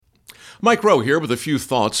Mike Rowe here with a few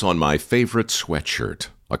thoughts on my favorite sweatshirt.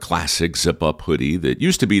 A classic zip-up hoodie that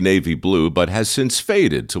used to be navy blue but has since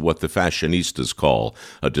faded to what the fashionistas call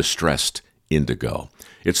a distressed indigo.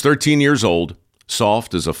 It's 13 years old,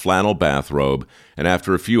 soft as a flannel bathrobe, and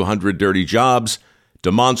after a few hundred dirty jobs,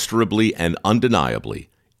 demonstrably and undeniably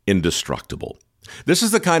indestructible. This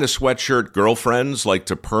is the kind of sweatshirt girlfriends like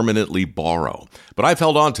to permanently borrow, but I've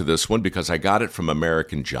held on to this one because I got it from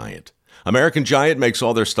American Giant. American Giant makes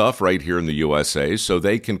all their stuff right here in the USA so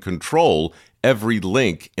they can control every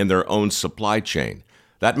link in their own supply chain.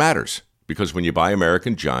 That matters because when you buy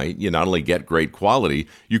American Giant, you not only get great quality,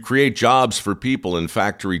 you create jobs for people in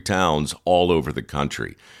factory towns all over the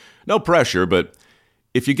country. No pressure, but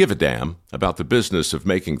if you give a damn about the business of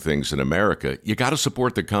making things in America, you got to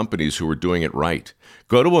support the companies who are doing it right.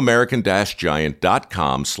 Go to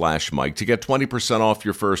american-giant.com/Mike to get 20% off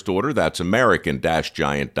your first order. That's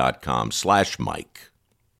american-giant.com/Mike.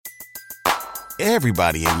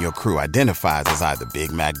 Everybody in your crew identifies as either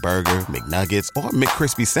Big Mac Burger, McNuggets, or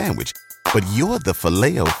McCrispy Sandwich. But you're the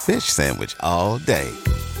Filet-O-Fish Sandwich all day.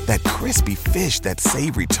 That crispy fish, that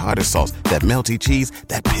savory tartar sauce, that melty cheese,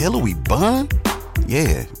 that pillowy bun.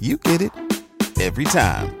 Yeah, you get it. Every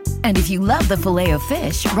time. And if you love the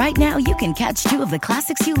Filet-O-Fish, right now you can catch two of the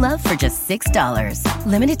classics you love for just $6.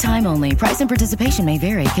 Limited time only. Price and participation may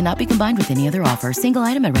vary. Cannot be combined with any other offer. Single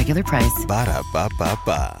item at regular price.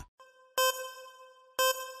 Ba-da-ba-ba-ba.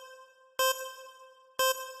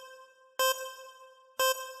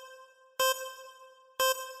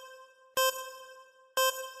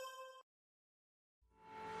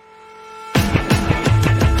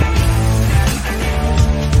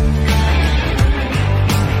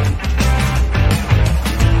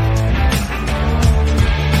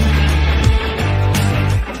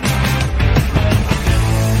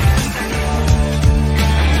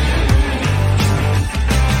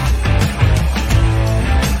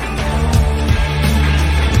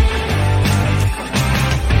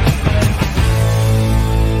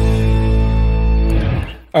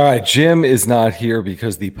 All right, Jim is not here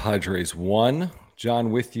because the Padres won.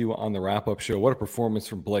 John with you on the wrap-up show. What a performance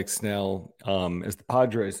from Blake Snell as the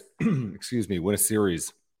Padres, win a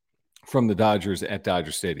series from the Dodgers at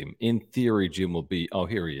Dodger Stadium. In theory, Jim will be – oh,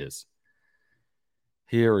 here he is.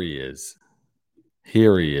 Here he is.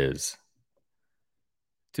 Here he is.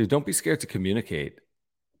 Dude, don't be scared to communicate.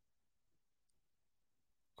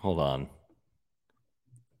 Hold on.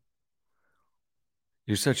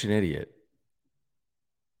 You're such an idiot.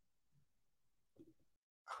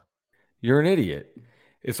 You're an idiot.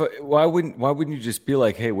 Why wouldn't you just be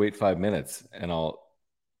like, hey, wait 5 minutes and I'll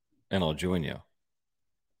join you?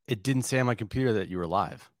 It didn't say on my computer that you were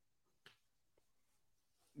live.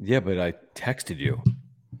 Yeah, but I texted you.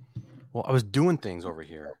 Well, I was doing things over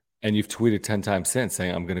here. And you've tweeted 10 times since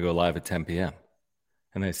saying I'm going to go live at 10 p.m.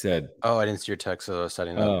 And I said, oh, I didn't see your text, so I was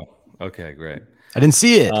setting up. Oh, okay, great. I didn't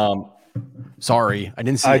see it. Sorry, I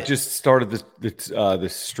didn't see it. I just started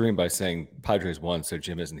this stream by saying Padres won, so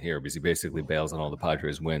Jim isn't here because he basically bails on all the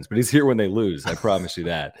Padres wins. But he's here when they lose. I promise you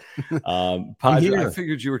that. I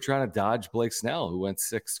figured you were trying to dodge Blake Snell, who went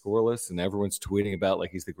 6 scoreless, and everyone's tweeting about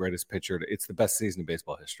like he's the greatest pitcher. It's the best season in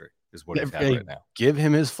baseball history is what he's had right now. Give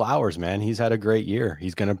him his flowers, man. He's had a great year.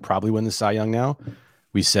 He's going to probably win the Cy Young now.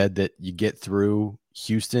 We said that you get through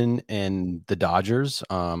Houston and the Dodgers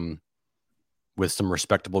with some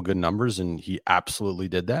respectable good numbers, and he absolutely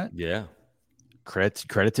did that. Yeah.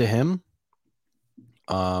 Credit to him.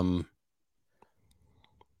 But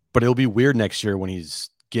it'll be weird next year when he's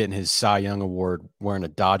getting his Cy Young award wearing a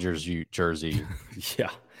Dodgers jersey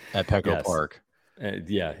at Petco Park.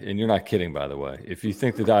 Yeah, and you're not kidding, by the way. If you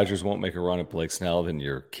think the Dodgers won't make a run at Blake Snell, then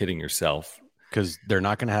you're kidding yourself. Because they're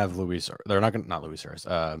not going to have not Luis Harris.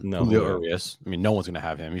 Julio Urias. I mean, no one's going to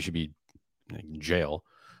have him. He should be in jail.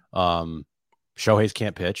 Shohei's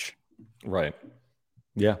can't pitch. Right.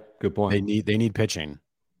 Yeah, good point. They need pitching,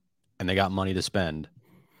 and they got money to spend.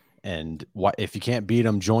 And if you can't beat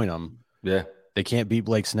them, join them. Yeah. They can't beat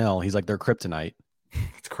Blake Snell. He's like their kryptonite.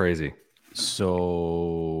 It's crazy.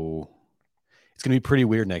 So it's going to be pretty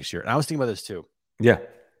weird next year. And I was thinking about this too. Yeah.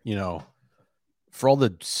 You know, for all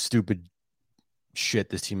the stupid shit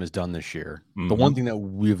this team has done this year, the one thing that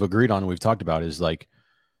we've agreed on and we've talked about is like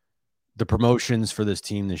the promotions for this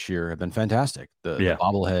team this year have been fantastic. The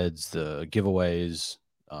bobbleheads, the giveaways,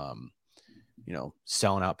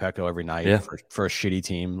 selling out Petco every night for a shitty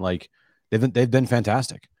team. Like they've been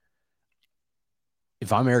fantastic.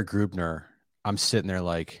 If I'm Eric Grubner, I'm sitting there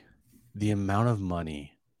like the amount of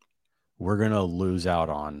money we're going to lose out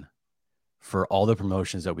on for all the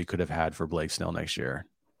promotions that we could have had for Blake Snell next year.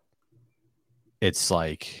 It's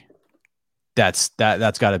like that's got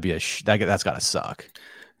to be that's got to suck.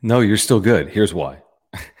 No, you're still good. Here's why.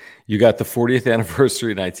 You got the 40th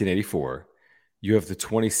anniversary of 1984. You have the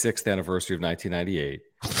 26th anniversary of 1998.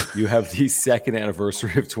 You have the second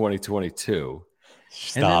anniversary of 2022.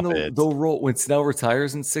 Stop and then it. they'll roll when Snell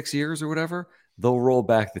retires in 6 years or whatever. They'll roll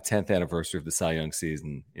back the 10th anniversary of the Cy Young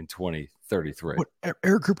season in 2033. What,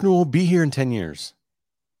 Eric Kripner will be here in 10 years.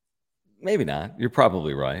 Maybe not. You're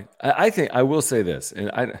probably right. I think I will say this,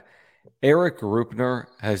 and Eric Rupner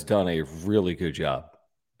has done a really good job.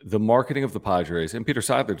 The marketing of the Padres, and Peter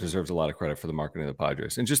Seidler deserves a lot of credit for the marketing of the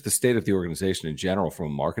Padres, and just the state of the organization in general from a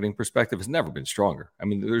marketing perspective has never been stronger. I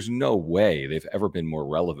mean, there's no way they've ever been more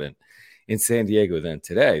relevant in San Diego than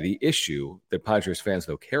today. The issue that Padres fans,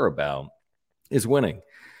 though, care about is winning.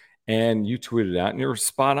 And you tweeted out, and you're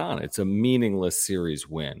spot on. It's a meaningless series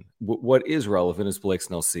win. What is relevant is Blake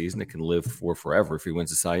Snell's season. It can live for forever if he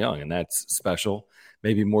wins a Cy Young, and that's special.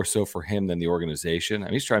 Maybe more so for him than the organization. I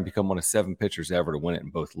mean, he's trying to become one of 7 pitchers ever to win it in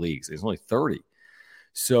both leagues. He's only 30.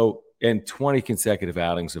 So, and 20 consecutive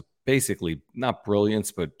outings of basically not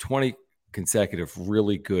brilliance, but 20 consecutive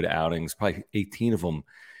really good outings, probably 18 of them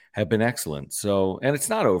have been excellent. So, and it's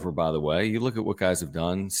not over, by the way. You look at what guys have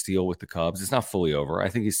done, Steele with the Cubs, it's not fully over. I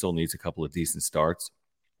think he still needs a couple of decent starts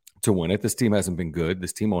to win it. This team hasn't been good.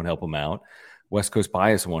 This team won't help him out. West Coast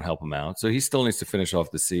bias won't help him out. So he still needs to finish off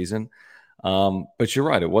the season. But you're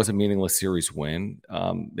right. It was a meaningless series win.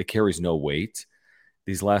 It carries no weight.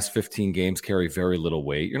 These last 15 games carry very little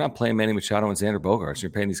weight. You're not playing Manny Machado and Xander Bogaerts.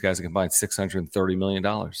 You're paying these guys a combined $630 million.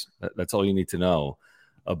 That's all you need to know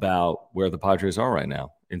about where the Padres are right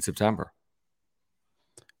now in September.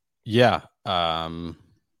 Yeah. You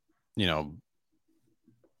know,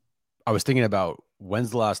 I was thinking about when's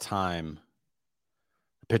the last time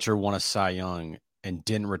a pitcher won a Cy Young and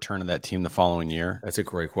didn't return to that team the following year? That's a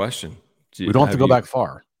great question. We don't have to go back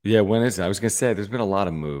far. Yeah, when is it? I was going to say there's been a lot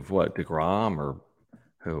of move. What, DeGrom or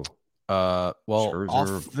who? Well, Scherzer?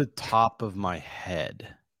 off the top of my head,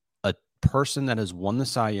 a person that has won the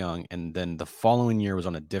Cy Young and then the following year was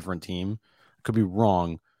on a different team, could be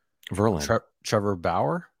wrong. Verlander. Trevor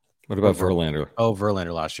Bauer? What about Verlander? Oh,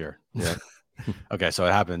 Verlander last year. Yeah. Okay, so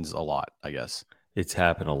it happens a lot, I guess. It's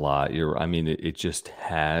happened a lot. It just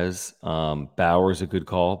has. Bauer's a good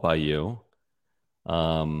call by you.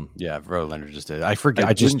 Yeah, Verlander just did. I forget.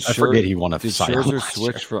 I forget he won a Did Cy Young Scherzer last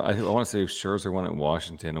switch year. from? I want to say Scherzer won it in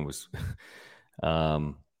Washington and was,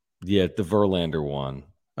 yeah, the Verlander one.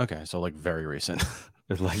 Okay, so like very recent.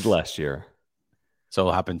 Like last year. So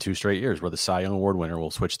it'll happen 2 straight years where the Cy Young Award winner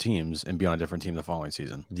will switch teams and be on a different team the following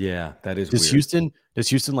season. Yeah, that is Does weird.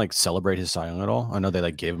 Houston like celebrate his Cy Young at all? I know they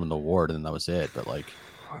like gave him an award and then that was it, but like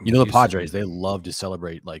the Padres, they love to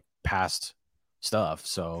celebrate like past stuff.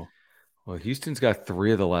 So Well, Houston's got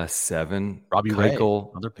 3 of the last 7. Robbie Ray,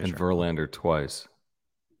 Keuchel another pitcher. and Verlander twice.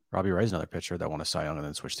 Robbie Ray's another pitcher that won a Cy Young and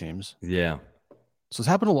then switched teams. Yeah. So it's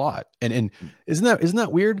happened a lot. And isn't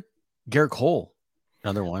that weird? Garrett Cole,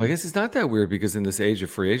 another one. I guess it's not that weird because in this age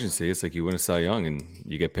of free agency, it's like you win a Cy Young and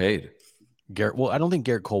you get paid. I don't think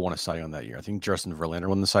Garrett Cole won a Cy Young that year. I think Justin Verlander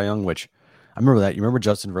won the Cy Young, which I remember that. You remember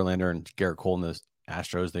Justin Verlander and Garrett Cole in the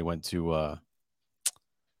Astros? They went to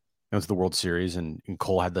the World Series and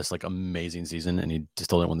Cole had this like amazing season and he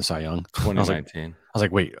still didn't win the Cy Young. 2019. I was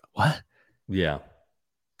like, wait, what? Yeah.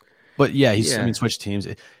 But yeah, switched teams.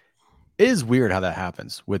 It is weird how that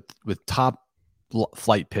happens with top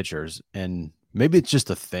flight pitchers, and maybe it's just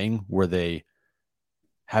a thing where they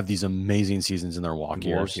have these amazing seasons in their walk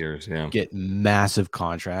years, yeah. get massive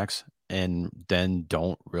contracts, and then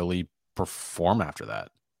don't really perform after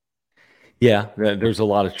that. Yeah, there's a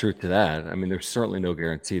lot of truth to that. I mean, there's certainly no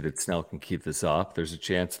guarantee that Snell can keep this up. There's a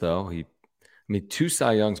chance, though. 2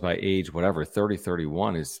 Cy Youngs by age, whatever, 30,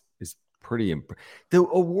 31 is pretty the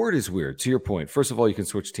award is weird. To your point, first of all, you can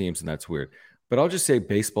switch teams, and that's weird. But I'll just say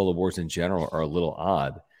baseball awards in general are a little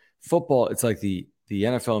odd. Football, it's like the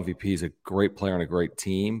NFL MVP is a great player on a great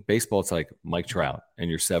team. Baseball, it's like Mike Trout and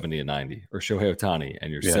you're 70 and 90, or Shohei Ohtani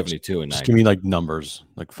and you're 72 and 90. Just give me like numbers,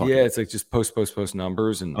 like fuck. Yeah, it's like just post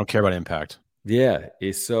numbers, and I don't care about impact. Yeah,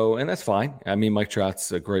 and that's fine. I mean, Mike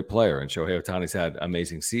Trout's a great player, and Shohei Ohtani's had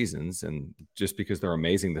amazing seasons, and just because they're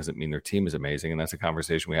amazing doesn't mean their team is amazing, and that's a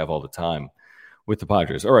conversation we have all the time with the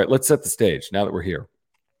Padres. All right, let's set the stage now that we're here.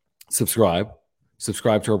 Subscribe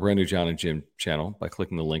to our brand new John and Jim channel by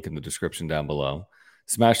clicking the link in the description down below.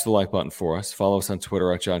 Smash the like button for us. Follow us on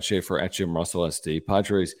Twitter at John Schaefer, at Jim Russell SD.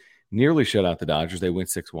 Padres nearly shut out the Dodgers. They win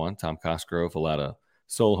 6-1. Tom Cosgrove allowed a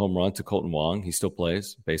solo home run to Colton Wong. He still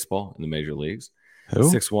plays baseball in the major leagues.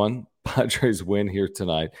 Who? 6-1. Padres win here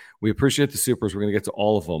tonight. We appreciate the supers. We're going to get to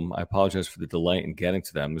all of them. I apologize for the delay in getting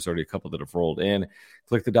to them. There's already a couple that have rolled in.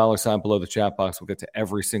 Click the $ below the chat box. We'll get to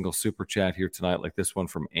every single super chat here tonight, like this one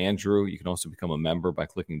from Andrew. You can also become a member by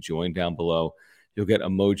clicking join down below. You'll get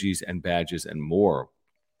emojis and badges and more.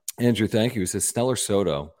 Andrew, thank you. He says, Snell or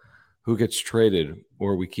Soto, who gets traded,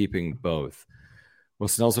 or are we keeping both? Well,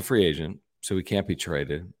 Snell's a free agent, so he can't be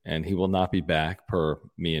traded, and he will not be back per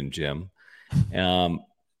me and Jim.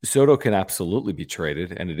 Soto can absolutely be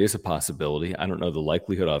traded, and it is a possibility. I don't know the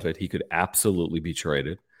likelihood of it. He could absolutely be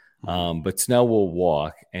traded. But Snell will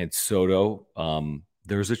walk, and Soto,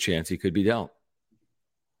 there's a chance he could be dealt.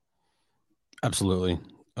 Absolutely.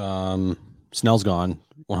 Snell's gone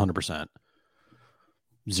 100%.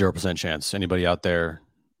 0% chance. Anybody out there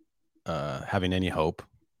having any hope,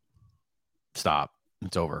 stop.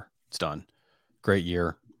 It's over. It's done. Great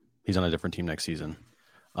year. He's on a different team next season.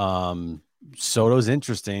 Soto's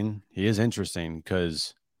interesting. He is interesting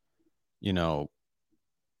because, you know,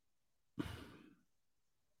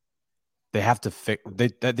 they have to fix. They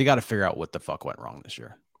got to figure out what the fuck went wrong this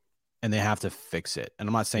year, and they have to fix it. And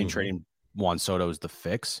I'm not saying trading Juan Soto is the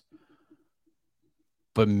fix,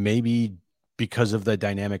 but maybe because of the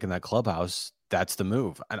dynamic in that clubhouse, that's the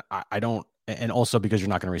move. And I don't. And also because you're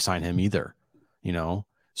not going to re-sign him either, you know.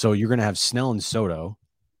 So you're going to have Snell and Soto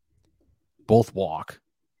both walk.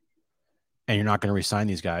 And you're not going to re-sign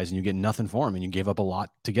these guys, and you get nothing for them, and you gave up a lot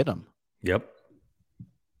to get them. Yep.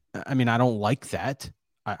 I mean, I don't like that.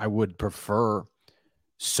 I would prefer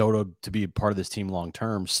Soto to be part of this team long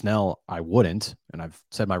term. Snell, I wouldn't, and I've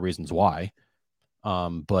said my reasons why.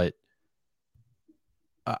 But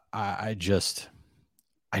I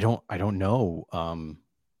don't know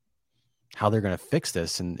how they're going to fix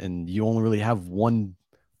this, and you only really have one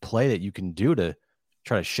play that you can do to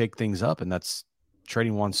try to shake things up, and that's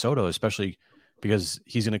trading Juan Soto, especially because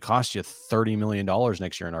he's going to cost you $30 million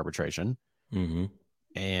next year in arbitration.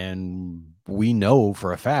 And we know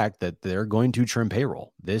for a fact that they're going to trim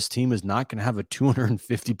payroll. This team is not going to have a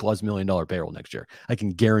 $250+ million payroll next year. I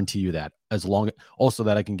can guarantee you that. Also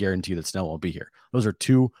that I can guarantee that Snell won't be here. Those are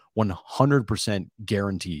two 100%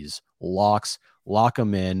 guarantees, locks, lock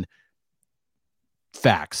them in,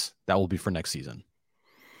 facts. That will be for next season.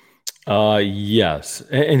 Yes.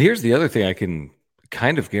 And here's the other thing I can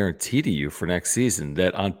kind of guarantee to you for next season,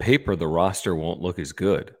 that on paper, the roster won't look as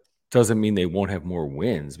good. Doesn't mean they won't have more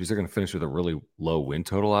wins, because they're going to finish with a really low win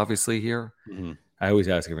total, obviously, here. I always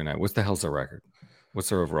ask every night, what's the hell's their record? What's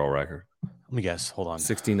their overall record? Let me guess. Hold on.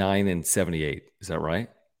 69-78. Is that right?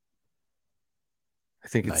 I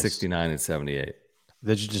think it's Nice. 69-78.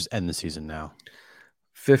 They should just end the season now.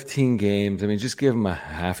 15 games. I mean, just give them a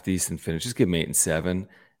half decent finish. Just give them 8-7,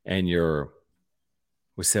 and you're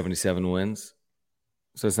with 77 wins.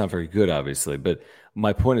 So it's not very good, obviously. But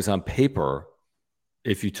my point is, on paper,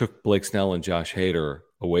 if you took Blake Snell and Josh Hader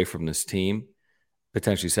away from this team,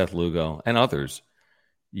 potentially Seth Lugo and others,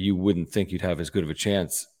 you wouldn't think you'd have as good of a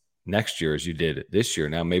chance next year as you did this year.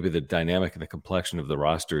 Now, maybe the dynamic and the complexion of the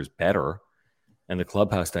roster is better and the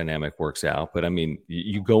clubhouse dynamic works out. But, I mean,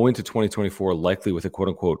 you go into 2024 likely with a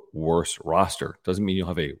quote-unquote worse roster. Doesn't mean you'll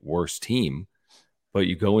have a worse team, but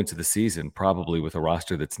you go into the season probably with a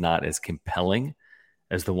roster that's not as compelling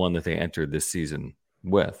as the one that they entered this season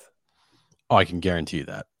with. Oh, I can guarantee you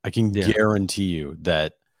that. I can guarantee you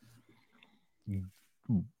that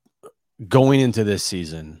going into this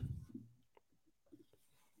season,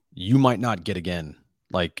 you might not get again,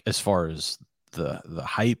 like as far as the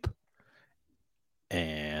hype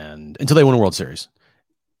and until they win a World Series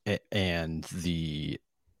and the,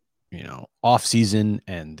 you know, off season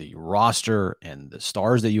and the roster and the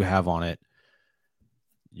stars that you have on it.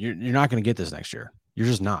 You're not going to get this next year. You're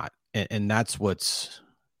just not. And that's what's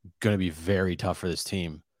going to be very tough for this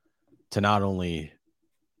team to not only,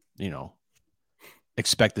 you know,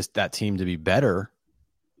 expect that team to be better,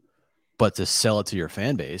 but to sell it to your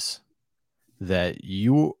fan base that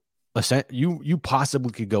you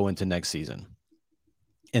possibly could go into next season.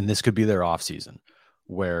 And this could be their off season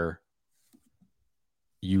where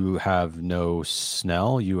you have no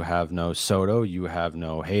Snell, you have no Soto, you have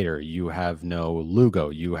no Hader, you have no Lugo,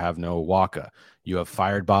 you have no Waka, you have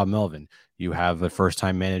fired Bob Melvin, you have a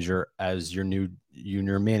first-time manager as your new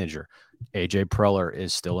junior manager. AJ Preller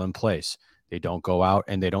is still in place. They don't go out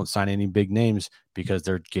and they don't sign any big names because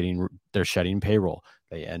they're shedding payroll.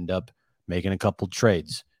 They end up making a couple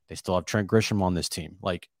trades. They still have Trent Grisham on this team.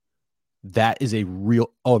 Like, that is a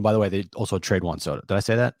real. Oh, and by the way, they also trade Juan Soto. Did I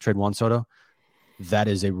say that? Trade Juan Soto? That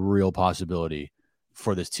is a real possibility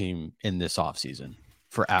for this team in this offseason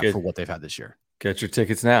for what they've had this year. Get your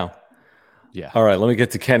tickets now. Yeah. All right, let me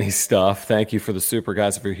get to Kenny's stuff. Thank you for the super,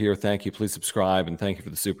 guys. If you're here, thank you. Please subscribe, and thank you for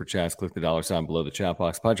the super chats. Click the $ below the chat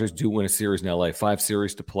box. Padres do win a series in LA. 5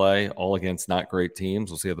 series to play, all against not great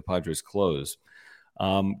teams. We'll see how the Padres close.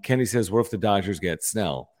 Kenny says, what if the Dodgers get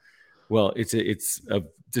Snell? Well, it's a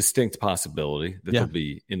distinct possibility that they'll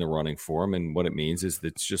be in the running for him. And what it means is that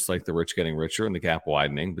it's just like the rich getting richer and the gap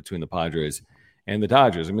widening between the Padres and the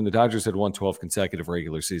Dodgers. I mean, the Dodgers had won 12 consecutive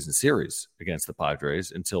regular season series against the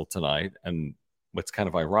Padres until tonight. And what's kind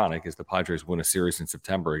of ironic is the Padres win a series in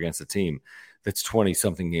September against a team that's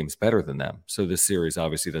 20-something games better than them. So this series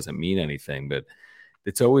obviously doesn't mean anything, but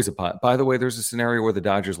it's always by the way, there's a scenario where the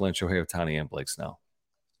Dodgers land Shohei Ohtani and Blake Snell,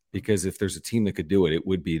 because if there's a team that could do it, it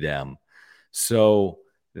would be them. So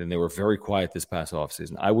then they were very quiet this past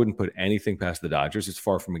offseason. I wouldn't put anything past the Dodgers. It's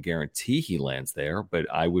far from a guarantee he lands there, but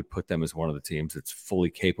I would put them as one of the teams that's fully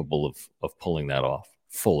capable of pulling that off.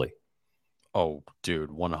 Fully. Oh,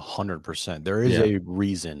 dude, 100%. There is a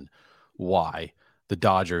reason why the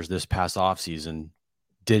Dodgers this past offseason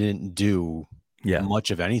didn't do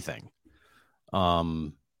much of anything.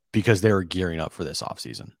 Because they were gearing up for this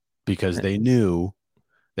offseason. Because they knew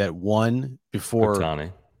that before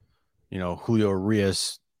Ohtani. Julio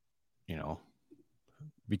Urias,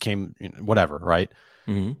 became whatever, right?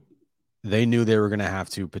 Mm-hmm. They knew they were going to have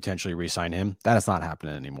to potentially re-sign him. That is not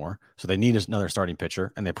happening anymore. So they need another starting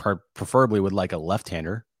pitcher, and they preferably would like a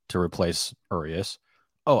left-hander to replace Urias.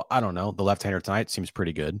 Oh, I don't know. The left-hander tonight seems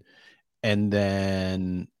pretty good. And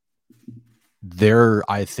then their,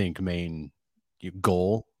 I think, main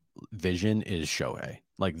goal vision is Shohei.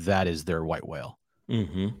 Like, that is their white whale.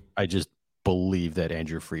 Mm-hmm. I just believe that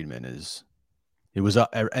Andrew Friedman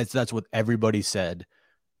that's what everybody said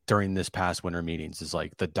during this past winter meetings, is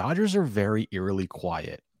like, the Dodgers are very eerily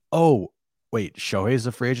quiet. Oh, wait, Shohei's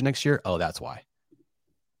a free agent next year? Oh, that's why.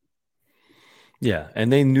 Yeah,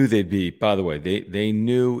 and they knew they'd be, by the way, they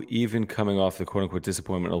knew, even coming off the quote-unquote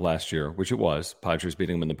disappointment of last year, which it was, Padres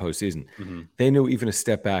beating them in the postseason, they knew even a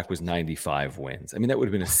step back was 95 wins. I mean, that would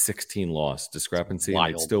have been a 16-loss discrepancy.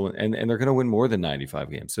 Wild. And still, and they're going to win more than 95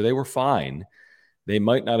 games. So they were fine. They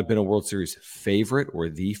might not have been a World Series favorite or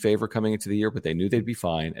the favorite coming into the year, but they knew they'd be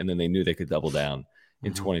fine, and then they knew they could double down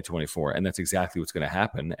in 2024, and that's exactly what's going to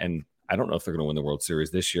happen. And I don't know if they're going to win the World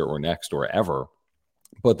Series this year or next or ever,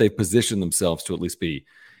 but they've positioned themselves to at least be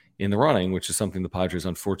in the running, which is something the Padres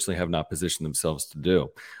unfortunately have not positioned themselves to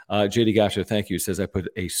do. JD Gasha, thank you, says, I put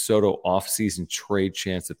a Soto offseason trade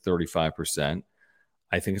chance at 35%.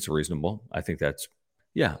 I think it's reasonable. I think that's,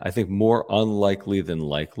 I think more unlikely than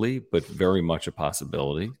likely, but very much a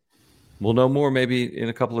possibility. We'll know more maybe in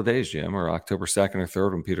a couple of days, Jim, or October 2nd or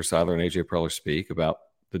 3rd, when Peter Seidler and AJ Preller speak about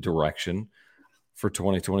the direction for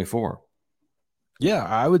 2024. Yeah,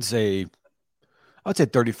 I would say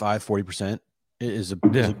 35, 40% is a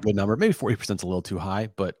good number. Maybe 40% is a little too high,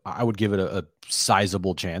 but I would give it a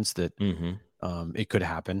sizable chance that it could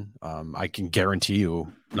happen. I can guarantee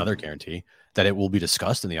you another guarantee that it will be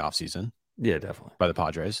discussed in the offseason. Yeah, definitely. By the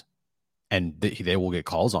Padres. And they will get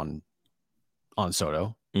calls on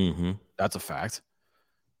Soto. Mm-hmm. That's a fact.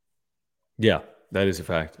 Yeah, that is a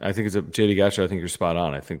fact. I think it's a JD Gatcher. I think you're spot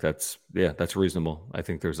on. I think that's reasonable. I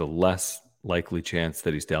think there's a less likely chance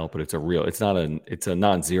that he's dealt, but it's a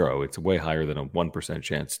non-zero. It's way higher than a 1%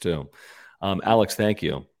 chance too. Alex, thank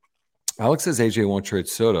you. Alex says AJ won't trade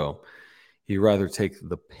Soto. He'd rather take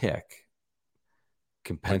the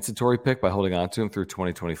compensatory pick by holding on to him through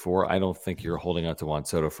 2024. I don't think you're holding on to Juan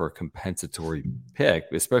Soto for a compensatory pick,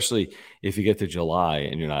 especially if you get to July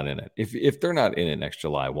and you're not in it. If they're not in it next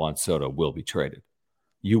July, Juan Soto will be traded.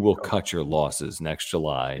 You will cut your losses next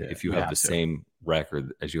July if you have the same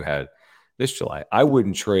record as you had this July. I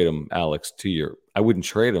wouldn't trade him, Alex, I wouldn't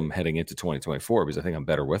trade him heading into 2024 because I think I'm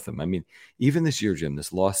better with him. I mean, even this year, Jim,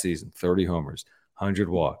 this lost season, 30 homers, 100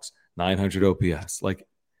 walks, 900 OPS, like,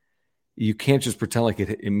 you can't just pretend like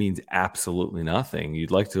it means absolutely nothing.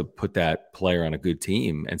 You'd like to put that player on a good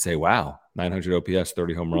team and say, wow, 900 OPS,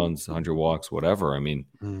 30 home runs, 100 walks, whatever. I mean,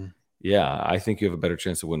 I think you have a better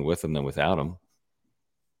chance to win with him than without him.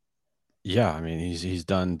 Yeah, I mean, he's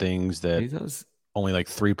done things that only like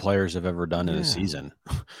 3 players have ever done in a season.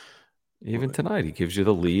 Even tonight, he gives you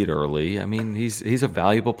the lead early. I mean, he's a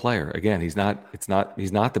valuable player. Again, he's not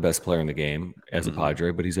the best player in the game as a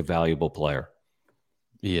Padre, but he's a valuable player.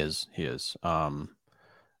 He is. I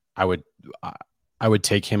would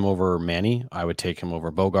take him over Manny. I would take him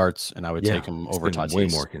over Bogarts, and I would take him over Tatis. Way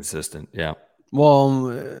more consistent. Yeah.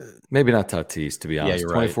 Well, maybe not Tatis, to be honest. Yeah,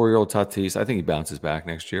 you're 24-year-old Tatis. I think he bounces back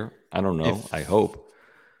next year. I don't know. I hope.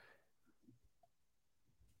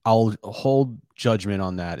 I'll hold judgment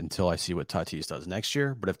on that until I see what Tatis does next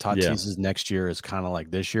year. But if Tatis' next year is kind of like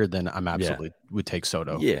this year, then I'm absolutely would take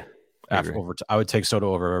Soto. Yeah, I would take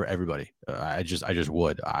Soto over everybody. I just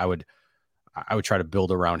would. I would try to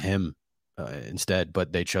build around him instead.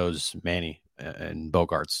 But they chose Manny and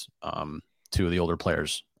Bogarts, two of the older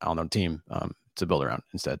players on the team, to build around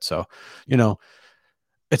instead. So,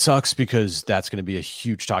 it sucks because that's going to be a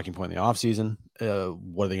huge talking point in the offseason.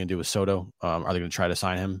 What are they going to do with Soto? Are they going to try to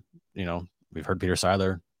sign him? We've heard Peter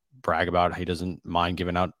Seiler brag about he doesn't mind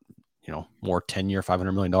giving out, more 10-year,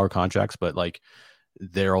 $500 million contracts, but like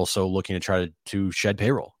they're also looking to try to shed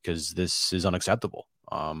payroll because this is unacceptable.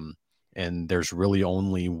 And there's really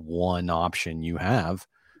only one option you have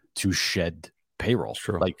to shed payroll.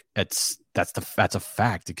 Sure. Like that's a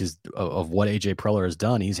fact because of what AJ Preller has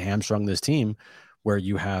done. He's hamstrung this team where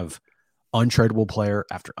you have untradeable player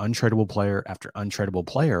after untradeable player after untradeable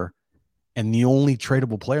player, and the only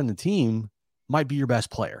tradable player in the team might be your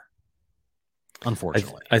best player.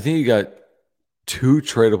 Unfortunately, I think you got two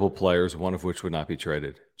tradable players, one of which would not be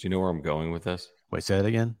traded. Do you know where I'm going with this? Wait, say that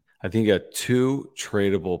again. I think you got two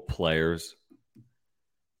tradable players.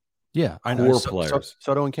 Yeah, I know. Core players.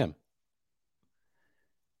 Soto and Kim.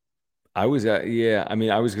 I was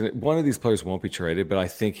one of these players won't be traded, but I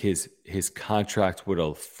think his contract would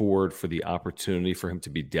afford for the opportunity for him to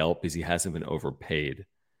be dealt because he hasn't been overpaid.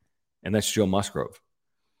 And that's Joe Musgrove,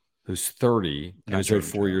 who's 30 and was owed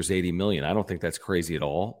 4 years, $80 million. I don't think that's crazy at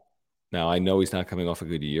all. Now, I know he's not coming off a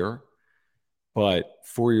good year, but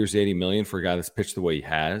 4 years, $80 million for a guy that's pitched the way he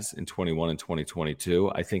has in 21 and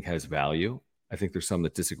 2022, I think has value. I think there's some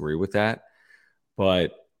that disagree with that,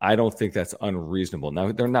 but I don't think that's unreasonable.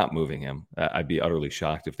 Now, they're not moving him. I'd be utterly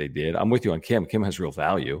shocked if they did. I'm with you on Kim. Kim has real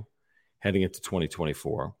value heading into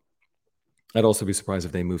 2024. I'd also be surprised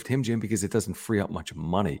if they moved him, Jim, because it doesn't free up much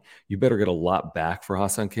money. You better get a lot back for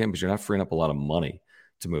Ha-Seong Kim because you're not freeing up a lot of money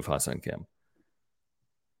to move Ha-Seong Kim.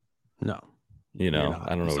 No. I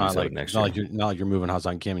don't know what he's like next year. Not like you're moving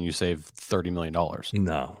Ha-Seong Kim and you save $30 million.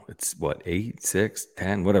 No, it's what, 8, 6,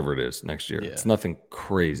 10, whatever it is next year. Yeah. It's nothing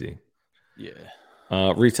crazy. Yeah.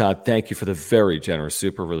 Retod, thank you for the very generous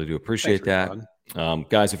super. Really do appreciate that.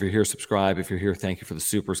 Guys, if you're here, subscribe. If you're here, thank you for the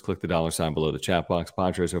supers. Click the $ below the chat box.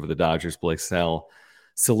 Padres over the Dodgers. Blake Snell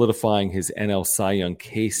solidifying his NL Cy Young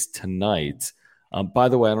case tonight. By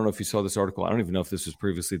the way, I don't know if you saw this article. I don't even know if this was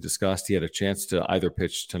previously discussed. He had a chance to either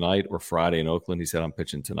pitch tonight or Friday in Oakland. He said, I'm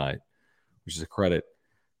pitching tonight, which is a credit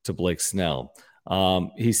to Blake Snell.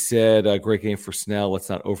 He said, great game for Snell. Let's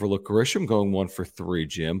not overlook Grisham going 1 for 3,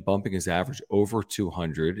 Jim, bumping his average over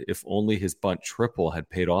 200. If only his bunt triple had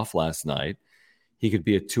paid off last night, he could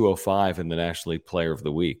be at 205 in the National League Player of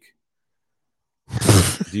the Week.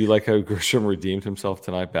 Do you like how Grisham redeemed himself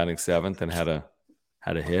tonight, batting 7th and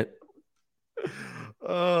had a hit?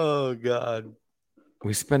 Oh, God.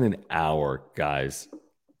 We spent an hour, guys.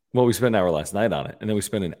 Well, we spent an hour last night on it, and then we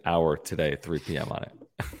spent an hour today at 3 p.m. on it.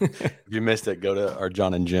 If you missed it, go to our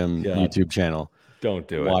John and Jim YouTube channel. Don't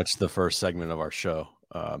do it. Watch the first segment of our show.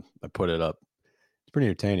 I put it up. It's pretty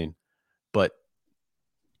entertaining, but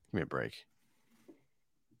give me a break.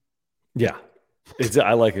 Yeah.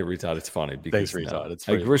 I like it, Retod. It's funny. Thanks, Retod. It's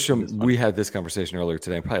Grisham, we had this conversation earlier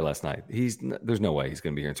today, probably last night. There's no way he's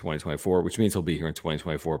going to be here in 2024, which means he'll be here in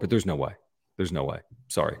 2024, but there's no way. There's no way.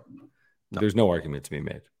 Sorry. No. There's no argument to be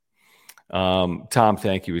made. Tom,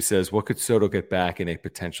 thank you. He says, what could Soto get back in a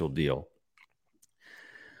potential deal?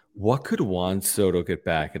 What could Juan Soto get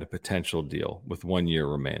back in a potential deal with 1 year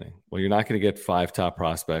remaining? Well, you're not going to get 5 top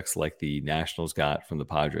prospects like the Nationals got from the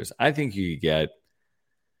Padres. I think you could get,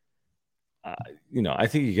 I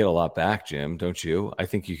think you get a lot back, Jim, don't you? I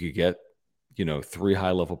think you could get, 3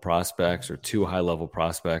 high-level prospects or 2 high-level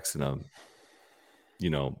prospects and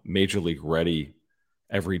a, major league ready,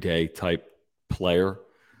 everyday type player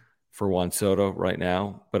for Juan Soto right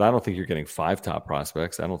now, but I don't think you're getting 5 top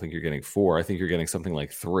prospects. I don't think you're getting 4. I think you're getting something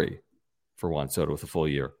like 3 for Juan Soto with a full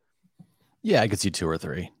year. Yeah, I could see 2 or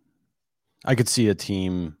 3. I could see a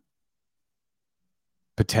team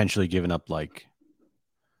potentially giving up like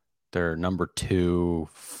their number 2,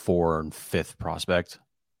 4, and 5th prospect.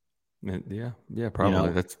 Yeah,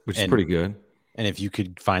 probably. Which is pretty good. And if you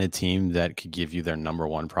could find a team that could give you their number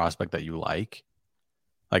 1 prospect that you like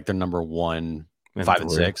their number 1, 5 and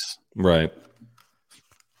 6. Right.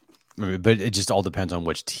 But it just all depends on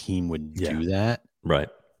which team would do that. Right.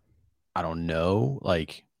 I don't know.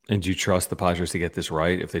 And do you trust the Padres to get this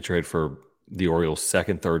right? If they trade for the Orioles'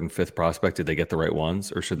 2nd, 3rd, and 5th prospect, did they get the right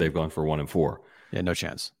ones, or should they have gone for 1 and 4? Yeah, no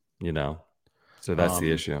chance. So that's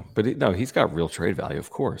the issue. But he's got real trade value, of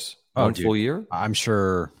course. One full year? I'm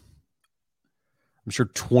sure I'm sure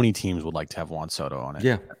 20 teams would like to have Juan Soto on it.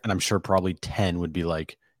 Yeah. And I'm sure probably 10 would be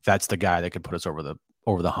like, that's the guy that could put us over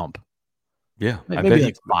the hump. Yeah. Maybe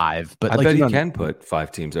like 5, but I like bet he can put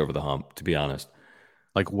 5 teams over the hump, to be honest.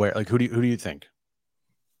 Like who do you think?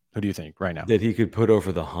 Who do you think right now? That he could put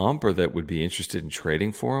over the hump or that would be interested in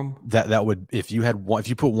trading for him? That would, if you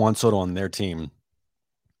put Juan Soto on their team,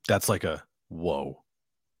 that's like a whoa.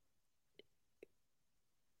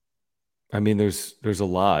 I mean, there's a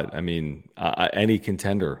lot. I mean, any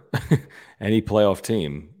contender, any playoff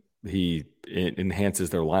team, it enhances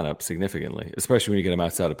their lineup significantly, especially when you get them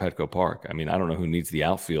outside of Petco Park. I mean, I don't know who needs the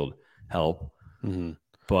outfield help,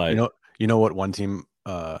 but you know what one team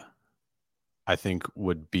I think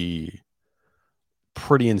would be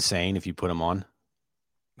pretty insane if you put them on?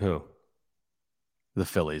 Who? The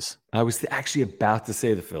Phillies. I was actually about to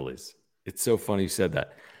say the Phillies. It's so funny you said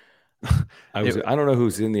that. I don't know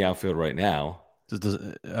who's in the outfield right now.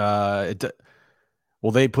 Well,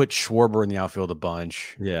 they put Schwarber in the outfield a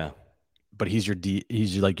bunch. Yeah. But he's your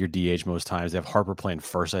DH most times. They have Harper playing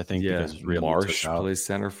first, I think, because Marsh plays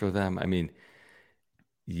center for them. I mean,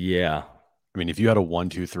 yeah. I mean, if you had a 1,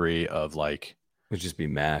 2, 3 of like, it'd just be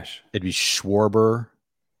mash. It'd be Schwarber,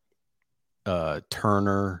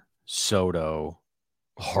 Turner, Soto,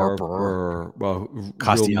 Harper,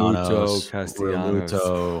 Castellanos.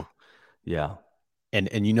 Yeah.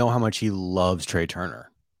 And you know how much he loves Trey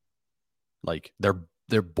Turner. Like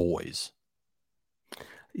they're boys.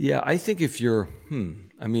 Yeah, I think if you're,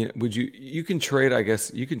 I mean, you can trade, I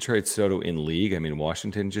guess, you can trade Soto in league. I mean,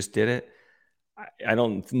 Washington just did it. I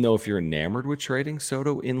don't know if you're enamored with trading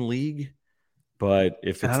Soto in league, but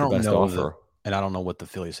if it's the best offer. And I don't know what the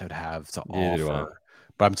Phillies would have to offer.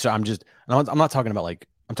 But I'm not talking about like,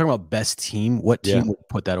 I'm talking about best team. What team would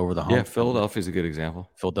put that over the hump? Yeah, Philadelphia's a good example.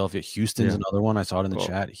 Houston's another one. I saw it in the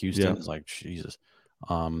chat. Houston is like, Jesus.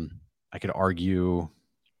 I could argue,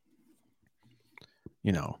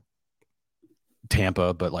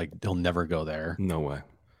 Tampa, but like they'll never go there. No way.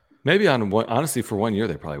 Maybe honestly, for 1 year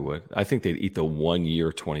they probably would. I think they'd eat the 1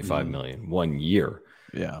 year $25 million. 1 year.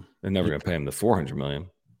 Yeah, they're never going to pay him the $400 million.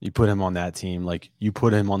 You put him on that team, like you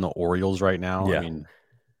put him on the Orioles right now. Yeah. I mean,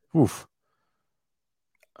 oof.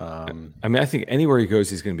 I mean, I think anywhere he goes,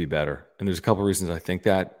 he's going to be better. And there's a couple of reasons I think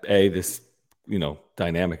that. A, this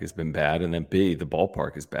dynamic has been bad, and then B, the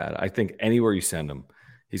ballpark is bad. I think anywhere you send him,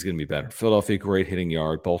 he's going to be better. Philadelphia, great hitting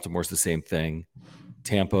yard. Baltimore's the same thing.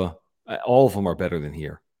 Tampa, all of them are better than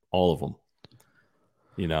here. All of them.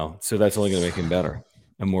 So that's only going to make him better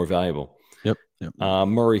and more valuable. Yep.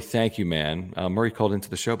 Murray, thank you, man. Murray called into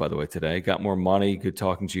the show, by the way, today. Got more money. Good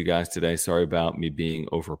talking to you guys today. Sorry about me being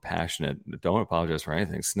over passionate. Don't apologize for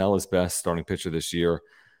anything. Snell is best starting pitcher this year.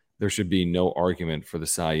 There should be no argument for the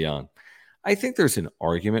Cy Young. I think there's an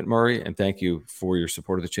argument, Murray, and thank you for your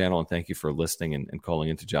support of the channel, and thank you for listening and calling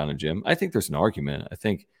into John and Jim. I think there's an argument. I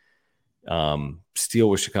think Steele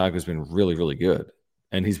with Chicago has been really, really good,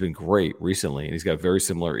 and he's been great recently, and he's got very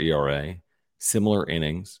similar ERA, similar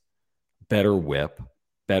innings, better whip,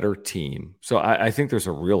 better team. So I think there's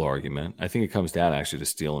a real argument. I think it comes down actually to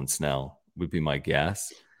Steele and Snell would be my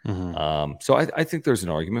guess. Mm-hmm. So I think there's an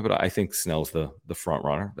argument, but I think Snell's the front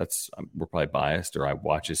runner. We're probably biased, or I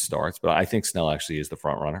watch his starts, but I think Snell actually is the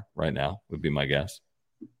front runner right now, would be my guess.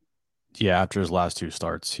 Yeah, after his last 2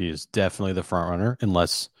 starts, he is definitely the front runner,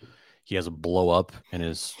 unless he has a blow up in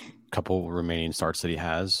his couple remaining starts that he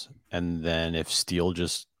has. And then if Steele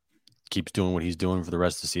just keeps doing what he's doing for the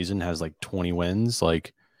rest of the season, has like 20 wins,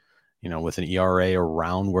 like, with an ERA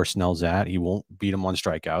around where Snell's at, he won't beat him on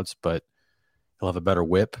strikeouts, but he'll have a better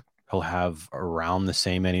whip. He'll have around the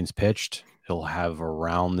same innings pitched. He'll have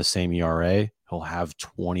around the same ERA. He'll have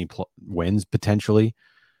 20 wins potentially.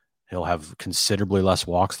 He'll have considerably less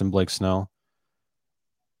walks than Blake Snell.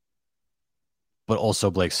 But also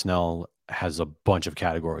Blake Snell has a bunch of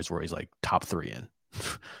categories where he's like top 3 in.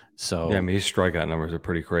 So yeah, I mean, his strikeout numbers are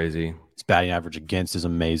pretty crazy. His batting average against is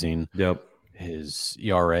amazing. Yep. His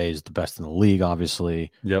ERA is the best in the league,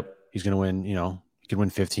 obviously. Yep. He's going to win, he could win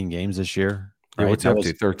 15 games this year. Yeah, what's up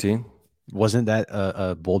to 13? Wasn't that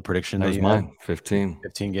a bold prediction? That was mine. 15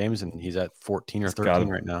 games, and he's at 14 or 13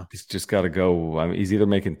 right now. He's just got to go. I mean, he's either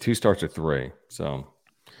making 2 starts or 3. So,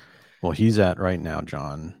 well, he's at right now,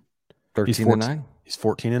 John. 13-9. He's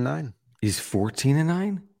 14-9. He's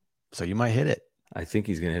 14-9. So you might hit it. I think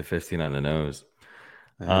he's going to hit 15 on the nose.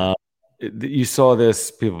 Yeah. You saw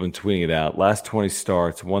this. People have been tweeting it out. Last 20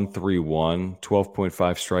 starts, 1.31, 12.5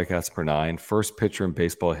 strikeouts per 9. First pitcher in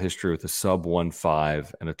baseball history with a sub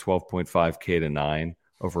 1.5 and a 12.5 K to 9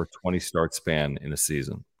 over a 20 start span in a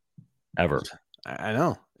season ever. I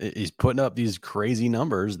know. He's putting up these crazy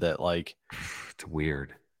numbers that, like, it's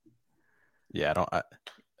weird. Yeah, I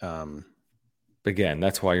don't. Again,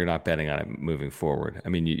 that's why you're not betting on it moving forward. I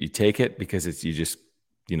mean, you take it because you just,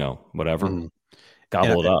 whatever,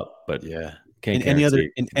 gobble it up, but yeah. can't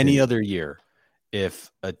In any other year,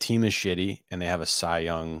 if a team is shitty and they have a Cy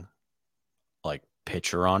Young like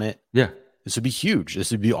pitcher on it, yeah, this would be huge.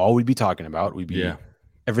 This would be all we'd be talking about. We'd be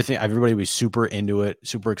everything. Everybody would be super into it,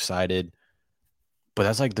 super excited. But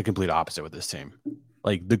that's like the complete opposite with this team.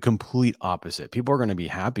 Like the complete opposite. People are going to be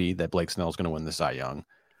happy that Blake Snell's going to win the Cy Young,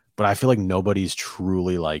 but I feel like nobody's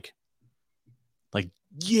truly like,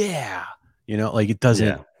 yeah, like it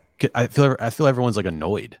doesn't. Yeah. I feel everyone's like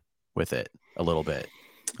annoyed with it a little bit.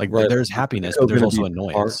 Like Right. there's happiness, but there's also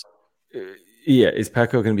annoyance. Yeah, is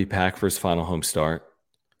Petco going to be packed for his final home start?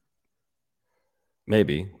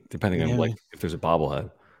 Maybe, depending on if there's a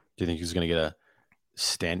bobblehead. Do you think he's going to get a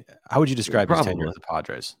stand? How would you describe his tenure with the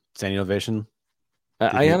Padres? Standing ovation?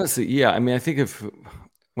 I honestly, I mean, I think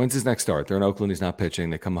when's his next start? They're in Oakland. He's not pitching.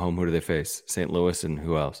 They come home. Who do they face? St. Louis and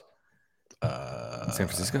who else? San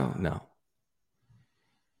Francisco? No.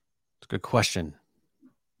 It's a good question.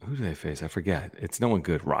 Who do they face? I forget. It's no one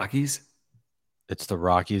good. Rockies? It's the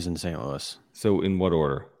Rockies in St. Louis. So in what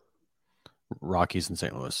order? Rockies in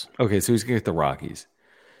St. Louis. Okay, so he's going to get the Rockies.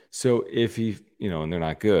 So if he, and they're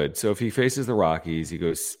not good. So if he faces the Rockies, he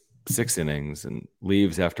goes 6 innings and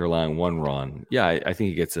leaves after allowing 1 run. Yeah, I think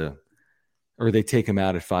he gets or they take him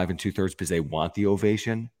out at 5 2/3 because they want the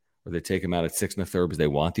ovation, or they take him out at 6 1/3 because they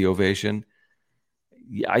want the ovation.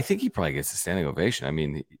 Yeah, I think he probably gets a standing ovation. I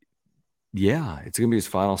mean, yeah, it's going to be his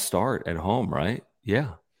final start at home, right?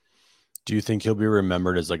 Yeah. Do you think he'll be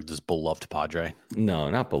remembered as like this beloved Padre?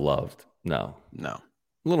 No, not beloved. No. A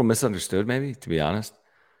little misunderstood, maybe, to be honest.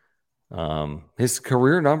 His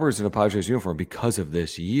career numbers in a Padres uniform because of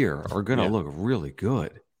this year are going to look really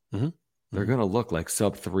good. Mm-hmm. They're going to look like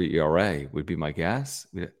sub-3 ERA would be my guess.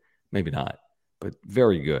 Maybe not, but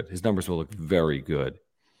very good. His numbers will look very good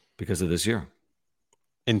because of this year.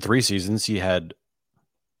 In 3 seasons, he had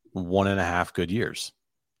 1.5 good years.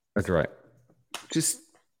 That's right.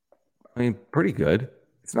 Pretty good.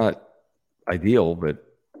 It's not ideal, but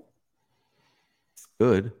it's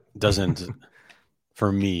good. Doesn't,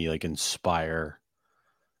 for me, like inspire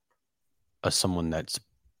someone that's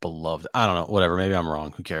beloved. I don't know. Whatever. Maybe I'm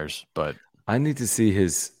wrong. Who cares? But I need to see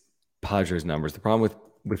his Padres numbers. The problem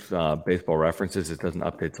with Baseball References, it doesn't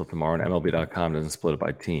update till tomorrow, and MLB.com doesn't split it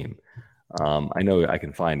by team. I know I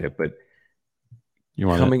can find it, but you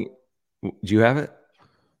want do you have it?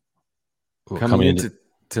 Coming into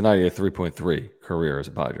tonight, he had 3.3 career as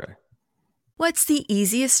a Padre. What's the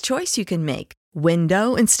easiest choice you can make?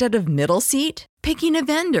 Window instead of middle seat? Picking a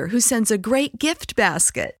vendor who sends a great gift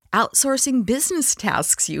basket? Outsourcing business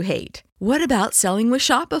tasks you hate? What about selling with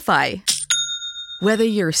Shopify? Whether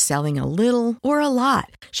you're selling a little or a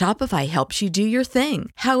lot, Shopify helps you do your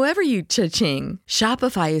thing, however you cha-ching.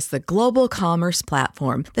 Shopify is the global commerce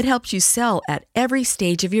platform that helps you sell at every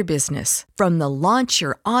stage of your business. From the launch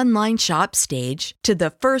your online shop stage to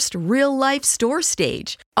the first real-life store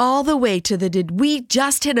stage, all the way to the did we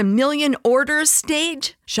just hit 1 million orders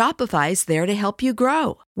stage. Shopify's there to help you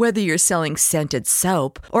grow. Whether you're selling scented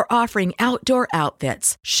soap or offering outdoor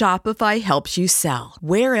outfits, Shopify helps you sell.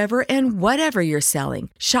 Wherever and whatever you're selling,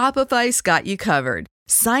 Shopify's got you covered.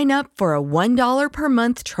 Sign up for a $1 per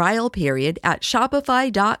month trial period at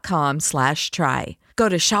shopify.com/try. Go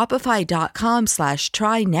to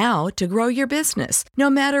shopify.com/try now to grow your business, no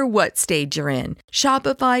matter what stage you're in.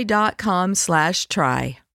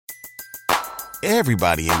 Shopify.com/try.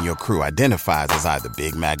 Everybody in your crew identifies as either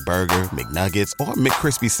Big Mac Burger, McNuggets, or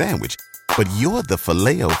McCrispy Sandwich. But you're the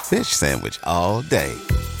Filet-O-Fish Sandwich all day.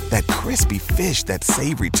 That crispy fish, that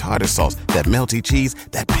savory tartar sauce, that melty cheese,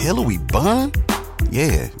 that pillowy bun.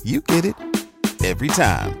 Yeah, you get it. Every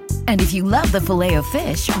time. And if you love the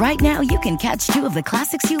Filet-O-Fish, right now you can catch 2 of the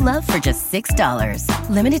classics you love for just $6.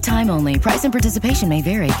 Limited time only. Price and participation may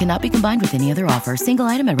vary. Cannot be combined with any other offer. Single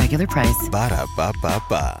item at regular price.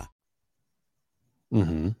 Ba-da-ba-ba-ba.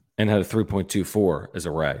 Mm-hmm. And had a 3.24 as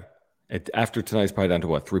a Ray. After tonight's probably down to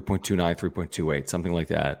what? 3.29, 3.28, something like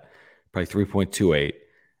that. Probably 3.28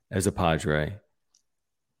 as a Padre.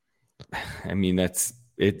 I mean, it's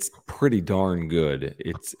pretty darn good.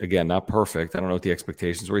 It's, again, not perfect. I don't know what the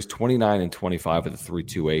expectations were. He's 29 and 25 with a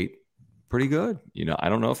 3.28. Pretty good. I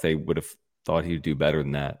don't know if they would have thought he'd do better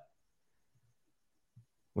than that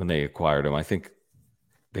when they acquired him. I think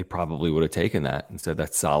they probably would have taken that and said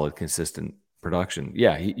that's solid, consistent production.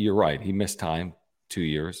 Yeah, you're right. He missed time, 2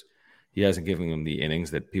 years. He hasn't given them the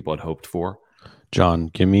innings that people had hoped for.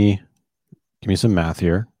 John, give me some math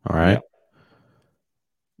here. All right. Yeah.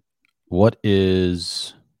 What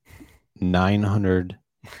is 900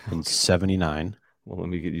 and 79. Well, let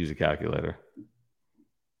me use a calculator.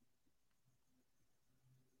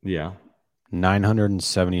 Yeah.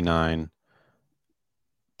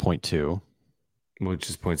 979.2 Which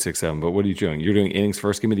is 0.67. But what are you doing? You're doing innings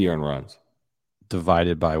first. Give me the earned runs.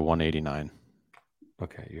 divided by 189.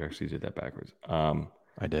 Okay, you actually did that backwards.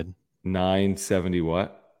 I did. 970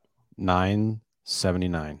 what?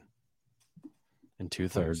 979 and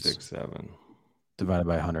 2/3 0.67. divided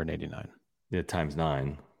by 189. Yeah, times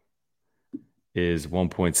 9 is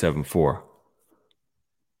 1.74.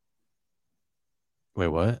 Wait,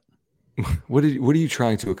 what? What are you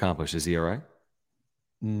trying to accomplish? Is ERA?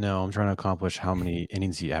 No, I'm trying to accomplish how many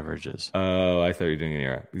innings he averages. Oh, I thought you were doing an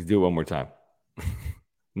ERA. Let's do it one more time.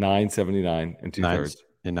 979 and 2/3.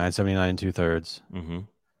 979 and 2/3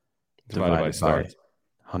 Divided by starts.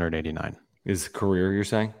 189. Is career, you're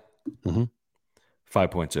saying?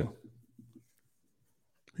 5.2.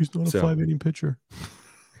 He's not a 5-inning pitcher.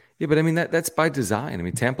 Yeah, but I mean, that's by design. I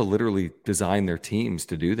mean, Tampa literally designed their teams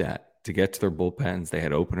to do that, to get to their bullpens. They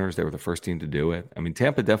had openers. They were the first team to do it. I mean,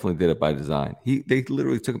 Tampa definitely did it by design. They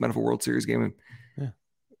literally took him out of a World Series game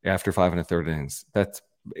after 5 1/3 innings. That's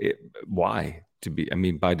it. Why?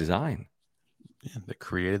 By design. Yeah, they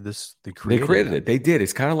created this. They created it. They did.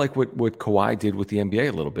 It's kind of like what Kawhi did with the NBA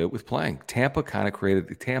a little bit with playing. Tampa kind of created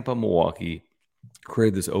Milwaukee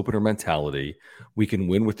created this opener mentality. We can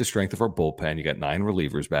win with the strength of our bullpen. You got 9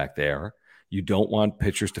 relievers back there. You don't want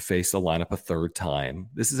pitchers to face the lineup a third time.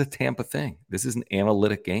 This is a Tampa thing. This is an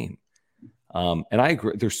analytic game. And I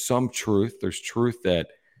agree. There's some truth. There's truth that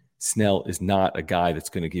Snell is not a guy that's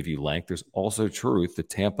going to give you length. There's also truth that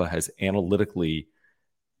Tampa has analytically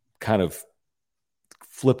kind of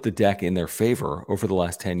flipped the deck in their favor over the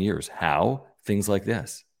last 10 years. How? Things like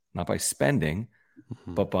this. Not by spending,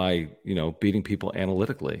 but by, beating people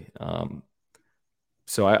analytically.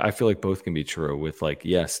 So I feel like both can be true with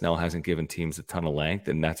yes, Snell hasn't given teams a ton of length,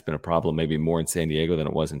 and that's been a problem maybe more in San Diego than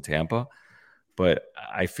it was in Tampa. But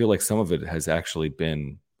I feel like some of it has actually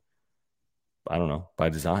been, I don't know, by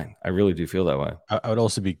design. I really do feel that way. I would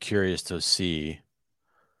also be curious to see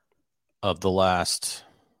of the last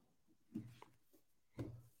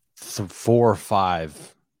 4 or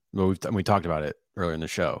 5. We talked about it earlier in the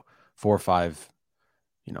show. 4 or 5,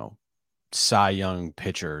 Cy Young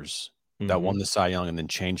pitchers that won the Cy Young and then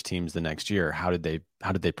changed teams the next year. How did they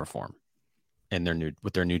perform in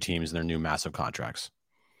with their new teams and their new massive contracts?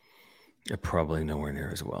 Probably nowhere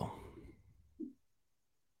near as well.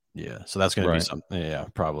 Yeah, so that's going to be something. Yeah,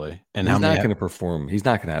 probably. And he's not going to perform. He's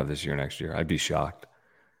not going to have this year next year. I'd be shocked.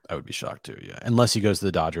 I would be shocked too. Yeah, unless he goes to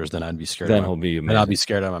the Dodgers, then I'd be scared. Then he'll be amazing. And I'll be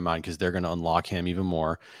scared out of my mind because they're going to unlock him even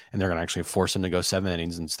more, and they're going to actually force him to go 7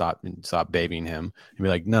 innings and stop babying him and be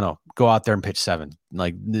like, no, go out there and pitch 7.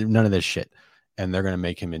 Like none of this shit, and they're going to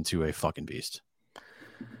make him into a fucking beast.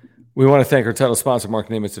 We want to thank our title sponsor, Mark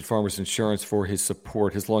Nimitz at Farmers Insurance, for his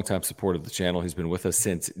support, his longtime support of the channel. He's been with us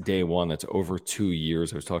since day one. That's over 2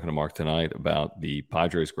 years. I was talking to Mark tonight about the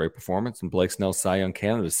Padres' great performance and Blake Snell's Cy Young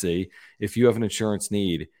candidacy. If you have an insurance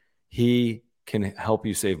need, he can help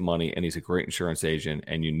you save money, and he's a great insurance agent,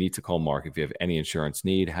 and you need to call Mark if you have any insurance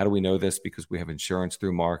need. How do we know this? Because we have insurance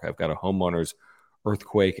through Mark. I've got a homeowner's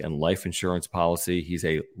earthquake and life insurance policy. He's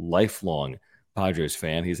a lifelong Padres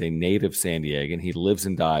fan. He's a native San Diegan. He lives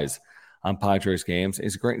and dies on Padres games.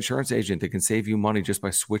 He's a great insurance agent that can save you money just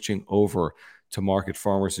by switching over to Market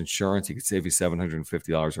Farmers Insurance. He can save you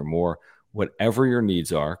 $750 or more. Whatever your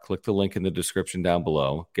needs are, click the link in the description down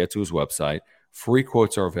below. Get to his website. Free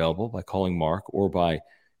quotes are available by calling Mark or by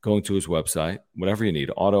going to his website. Whatever you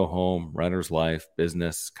need, auto, home, renter's life,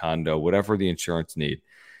 business, condo, whatever the insurance need.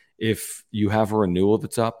 If you have a renewal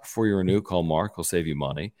that's up before you renew, call Mark. He'll save you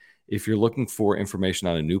money. If you're looking for information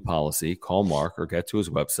on a new policy, call Mark or get to his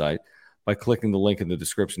website by clicking the link in the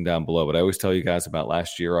description down below. But I always tell you guys about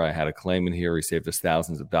last year. I had a claim in here. He saved us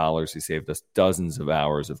thousands of dollars. He saved us dozens of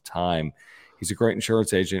hours of time. He's a great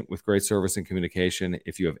insurance agent with great service and communication.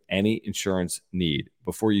 If you have any insurance need,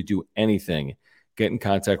 before you do anything, get in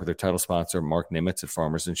contact with our title sponsor, Mark Nimitz at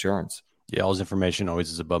Farmers Insurance. Yeah, all his information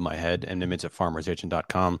always is above my head, and Nimitz at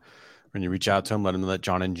farmersagent.com. When you reach out to him, let him know that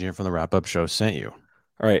John and Jim from the Wrap Up Show sent you.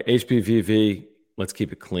 All right, HPVV, let's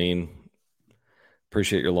keep it clean.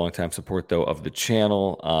 Appreciate your longtime support, though, of the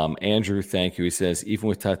channel. Andrew, thank you. He says, even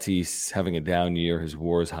with Tatis having a down year, his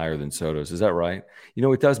WAR is higher than Soto's. Is that right?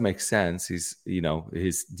 It does make sense. He's,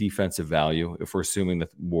 his defensive value, if we're assuming that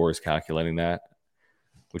WAR is calculating that,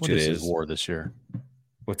 which what it is. His WAR this year?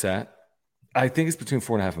 What's that? I think it's between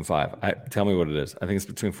 4.5 and 5. Tell me what it is. I think it's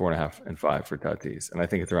between 4.5 and 5 for Tatis. And I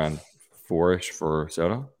think it's around 4-ish for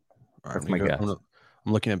Soto. That's my guess.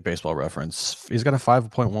 I'm looking at Baseball Reference. He's got a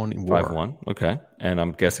 5.1 WAR. 5.1. Okay, and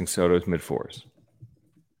I'm guessing Soto's mid fours.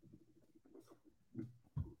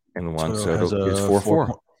 And Juan Soto is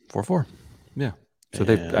 4.4. 4.4. Yeah. So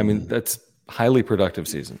that's highly productive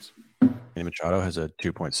seasons. Manny Machado has a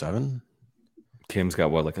 2.7. Kim's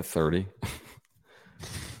got what, like a 30?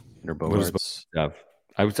 Bogarts.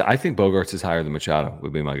 I think Bogarts is higher than Machado,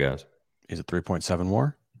 would be my guess. He's a 3.7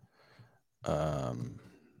 WAR.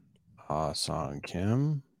 Song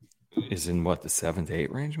Kim is in what, the 7 to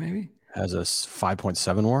 8 range, maybe? Has a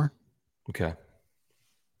 5.7 WAR. Okay.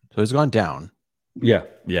 So he's gone down. Yeah.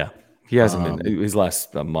 He hasn't been. His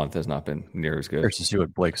last month has not been near as good. Let's see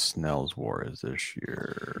what Blake Snell's WAR is this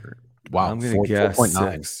year. Wow, I'm going to guess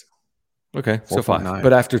 4.9. Okay, 4. So 5. 9.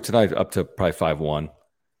 But after tonight, up to probably 5.1.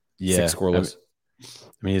 Yeah. 6 scoreless. I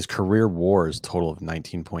mean, his career WAR is total of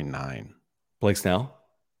 19.9. Blake Snell?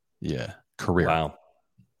 Yeah, career. Wow.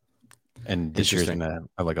 And this year's going to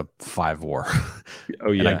have like a 5 WAR.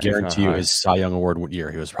 Oh, yeah. And I guarantee you his Cy Young Award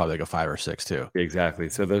year, he was probably like a 5 or 6 too. Exactly.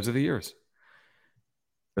 So those are the years.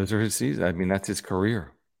 Those are his seasons. I mean, that's his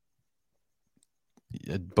career.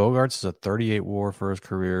 Bogarts is a 38 WAR for his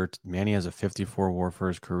career. Manny has a 54 WAR for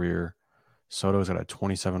his career. Soto's got a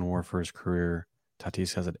 27 WAR for his career.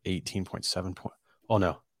 Tatis has an 18.7 point. Oh,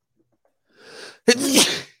 no.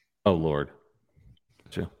 Oh, Lord.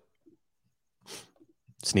 Gotcha.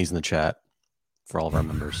 Sneeze in the chat for all of our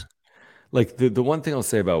members. Like the one thing I'll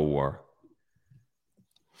say about WAR,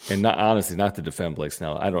 and not to defend Blake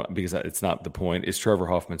Snell, because it's not the point, is Trevor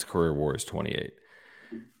Hoffman's career WAR is 28.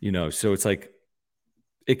 So it's like,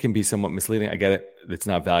 it can be somewhat misleading. I get it. It's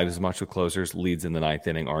not valued as much with closers. Leads in the 9th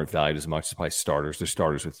inning aren't valued as much as by starters. There's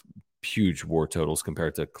starters with huge WAR totals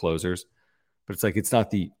compared to closers. But it's like, it's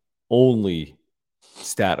not the only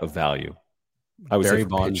stat of value. I would say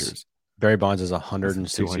for pitchers. Barry Bonds is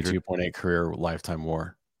 162.8 career lifetime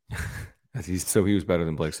WAR. So he was better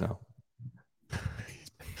than Blake Snell.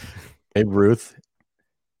 Babe Ruth,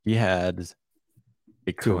 he had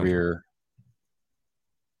a career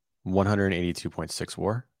 182.6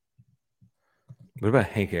 WAR. What about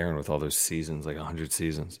Hank Aaron with all those seasons, like 100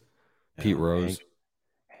 seasons? Pete Rose.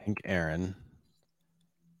 Hank Aaron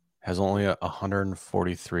has only a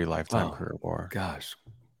 143 lifetime career WAR. Gosh.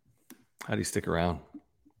 How do you stick around?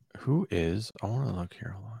 Who is? I want to look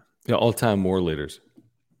here. Hold on. Yeah, all-time WAR leaders.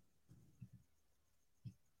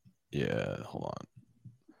 Yeah, hold on.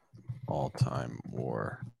 All-time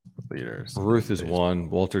WAR leaders. Ruth is 1.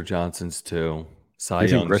 Walter Johnson's 2. Cy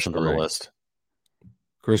Young Young's Grisham on the list.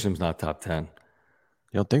 Grisham's not top 10. You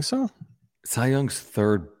don't think so? Cy Young's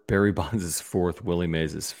 3rd. Barry Bonds is 4th. Willie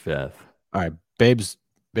Mays is 5th. All right. Babe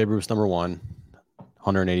Ruth's number 1,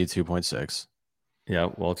 182.6. Yeah,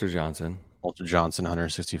 Walter Johnson,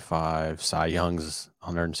 165. Cy Young's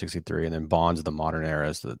 163, and then Bonds of the modern era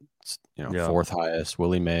is the 4th highest.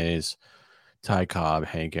 Willie Mays, Ty Cobb,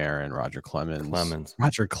 Hank Aaron, Roger Clemens.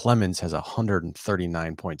 Roger Clemens has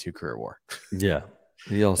 139.2 career WAR. Yeah,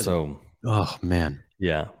 he also. Oh man,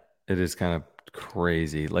 yeah, it is kind of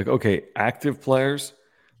crazy. Like, okay, active players.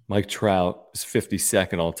 Mike Trout is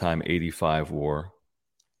 52nd all time, 85 WAR.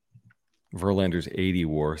 Verlander's 80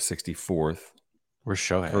 WAR, 64th. Where's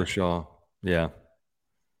Shohei? Kershaw. Yeah.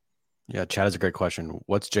 Yeah, Chad has a great question.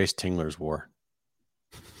 What's Jace Tingler's WAR?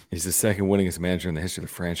 He's the 2nd winningest manager in the history of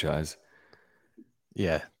the franchise.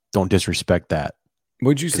 Yeah, don't disrespect that.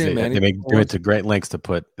 What'd you say, Manny? They went to great lengths to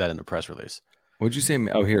put that in the press release. What'd you say?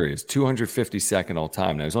 Oh, here he is. 252nd all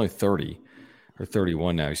time. Now, he's only 30 or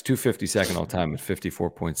 31 now. He's 252nd all time at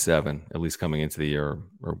 54.7, at least coming into the year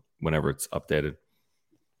or whenever it's updated.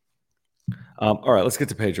 All right, let's get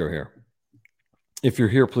to Pedro here. If you're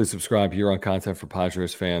here, please subscribe here on Content for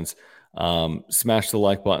Padres fans. Smash the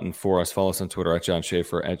like button for us. Follow us on Twitter at John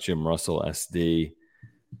Schaefer, at Jim Russell SD.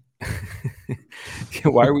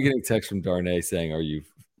 Why are we getting text from Darnay saying, are you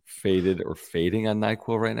faded or fading on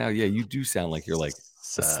NyQuil right now? Yeah, you do sound like you're like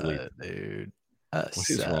asleep. Dude.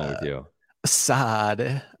 What's wrong with you?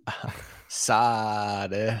 Asade.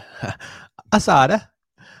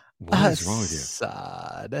 What is wrong with you?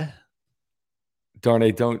 Asade.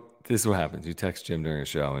 Darnay, this is what happens. You text Jim during a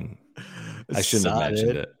show, and I shouldn't have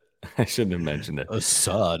mentioned it.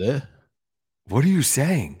 Asade. What are you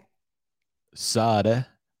saying? Asade.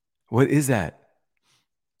 What is that?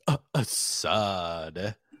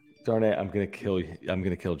 Asade. Darnay, I'm gonna kill you. I'm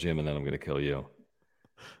gonna kill Jim, and then I'm gonna kill you.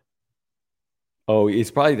 Oh,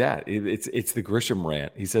 it's probably that. It's the Grisham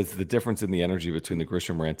rant. He says the difference in the energy between the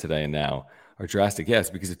Grisham rant today and now are drastic. Yes,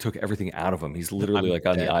 because it took everything out of him. He's literally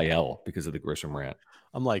on the IL because of the Grisham rant.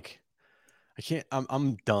 I'm like, I can't.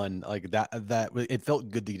 I'm done. Like that. It felt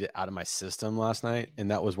good to get it out of my system last night,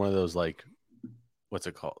 and that was one of those like what's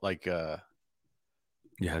it called? Like You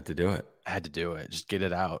had to do it. I had to do it, just get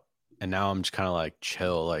it out. And now I'm just kind of like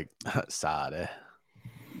chill, like sorry.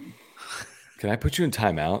 Can I put you in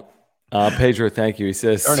timeout? Pedro, thank you. He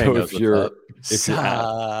says, Ernest so knows if you're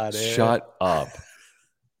Sorry. shut up.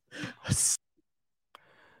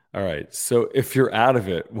 All right. So if you're out of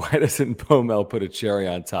it, why doesn't Pomel put a cherry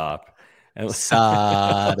on top? And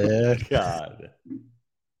Sorry. God.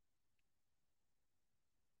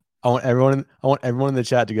 I want everyone in the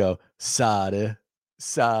chat to go, sorry.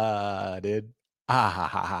 Sorry. Ah, ha,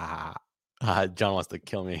 ha, ha, ha. John wants to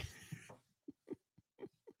kill me.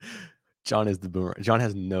 John is the boomer. John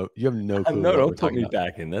has you have no clue. No, what don't we're put talking me about.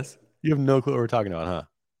 back in this. You have no clue what we're talking about,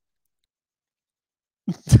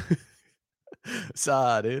 huh?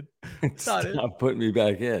 Sorry. Sorry. Stop putting me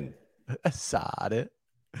back in. Sorry.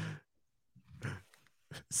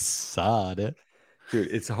 Sorry. Dude,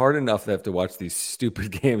 it's hard enough to have to watch these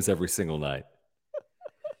stupid games every single night.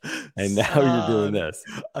 And now you're doing this.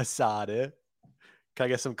 Asada. Can I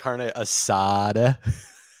get some carne asada?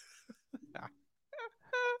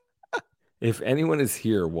 If anyone is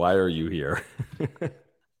here, why are you here?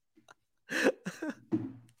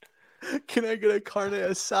 Can I get a carne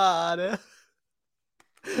asada?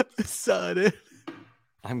 Asada.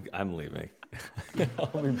 I'm leaving.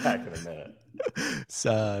 I'll be back in a minute.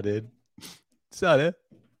 Asada. Asada.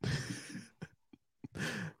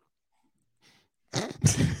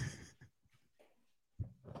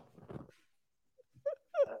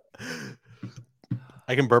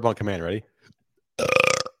 I can burp on command. Ready?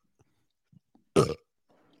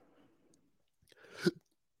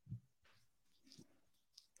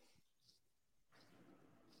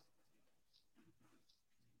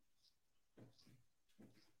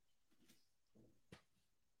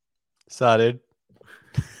 Started.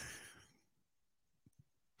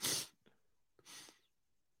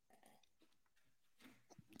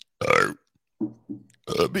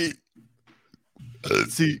 B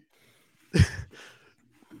C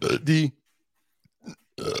D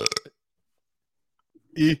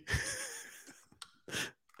E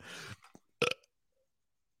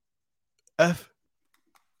F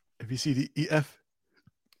A B C D E F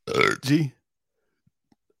G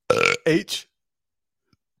H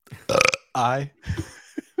I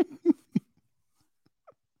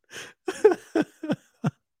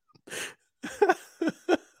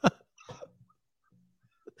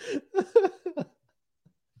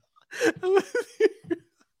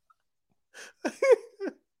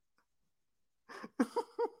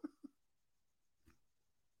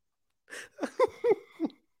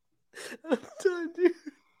I'm done, dude.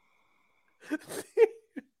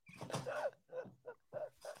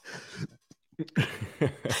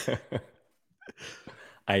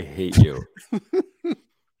 I hate you.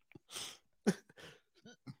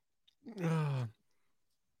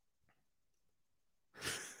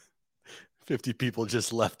 50 people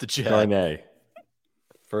just left the chat. Carne.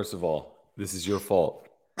 First of all, this is your fault.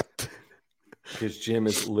 Because Jim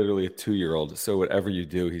is literally a 2-year-old. So whatever you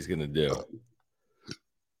do, he's going to do.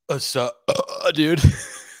 Dude.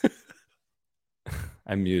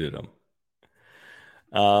 I muted him.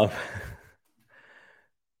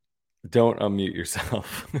 Don't unmute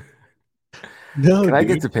yourself. No, Can I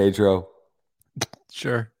get to Pedro?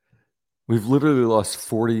 Sure. We've literally lost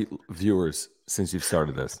 40 viewers since you've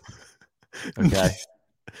started this. Okay.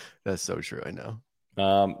 That's so true. I know.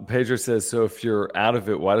 Pedro says, so if you're out of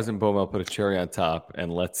it, why doesn't Bomel put a cherry on top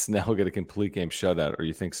and let Snell get a complete game shutout? Or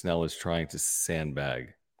you think Snell is trying to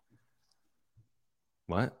sandbag?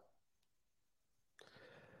 What?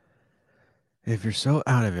 If you're so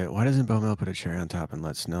out of it, why doesn't Bomel put a cherry on top and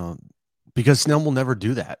let Snell? Because Snell will never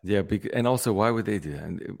do that. Yeah, and also, why would they do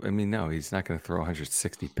that? I mean, no, he's not going to throw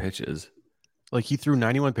 160 pitches. Like, he threw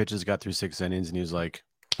 91 pitches, got through 6 innings, and he was like,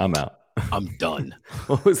 I'm out. I'm done.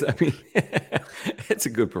 What was that? I mean, it's a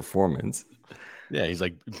good performance. Yeah, he's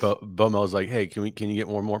like, Bomel's like, hey, can you get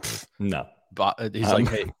one more? No. He's like,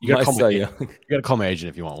 hey, you gotta call my agent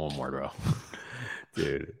if you want one more, bro.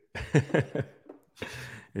 Dude.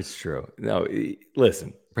 It's true. No,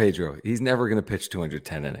 listen, Pedro, he's never going to pitch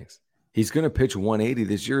 210 innings. He's going to pitch 180.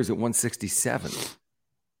 This year is at 167.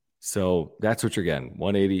 So that's what you're getting.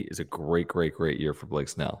 180 is a great, great, great year for Blake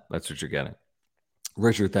Snell. That's what you're getting.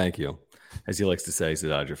 Richard, thank you. As he likes to say, he's a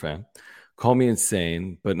Dodger fan. Call me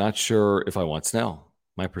insane, but not sure if I want Snell.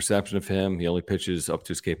 My perception of him, he only pitches up to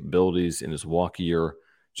his capabilities in his walk year.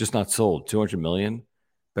 Just not sold. $200 million.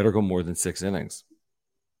 Better go more than 6 innings.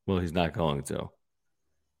 Well, he's not going to.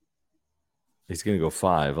 He's going to go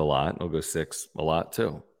 5 a lot. He'll go 6 a lot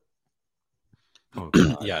too.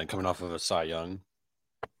 Yeah, and coming off of a Cy Young.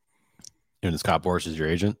 And Scott Boras is your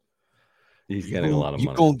agent. He's getting a lot of money.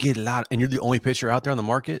 You're going to get a lot, and you're the only pitcher out there on the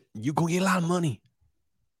market. You're going to get a lot of money.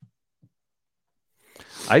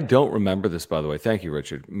 I don't remember this, by the way. Thank you,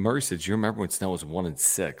 Richard. Murray said, do you remember when Snell was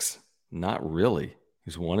 1-6? Not really. He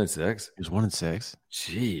was 1-6. He was 1-6.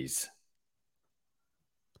 Jeez.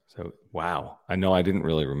 So, wow. I know I didn't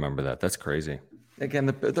really remember that. That's crazy. Again,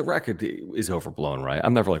 the record is overblown, right?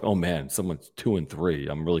 I'm never like, oh, man, someone's 2-3.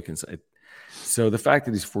 I'm really concerned. So the fact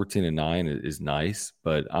that he's 14-9 is nice,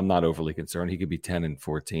 but I'm not overly concerned. He could be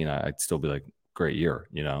 10-14. I'd still be like, great year,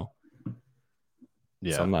 you know?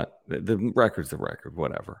 Yeah. So I'm not – the record's the record,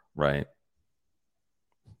 whatever, right?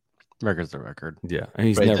 Record's the record. Yeah. And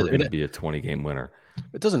he's never going to be a 20-game winner.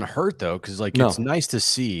 It doesn't hurt, though, because, like, it's nice to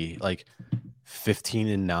see, like,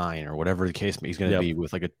 15-9 or whatever the case may be. He's going to be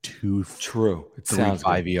with, like, a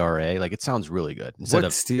 2.35 ERA. Like, it sounds really good.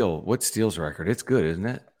 What's Steele's record? It's good, isn't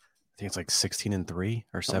it? I think it's like 16-3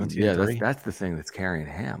 or 17-3. Yeah, that's the thing that's carrying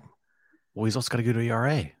him. Well, he's also got a good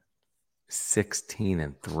ERA.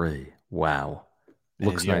 16-3. Wow.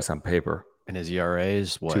 Looks nice on paper. And his ERA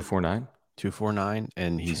is what? 2.49? 2.49,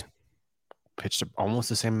 and he's pitched almost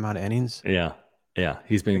the same amount of innings. Yeah. Yeah.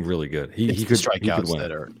 He's been really good. He could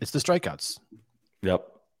win. It's the strikeouts. Yep.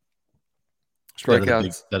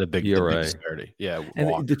 Strikeouts. That a big ERA. Disparity. Yeah.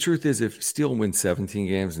 And the truth is, if Steele wins 17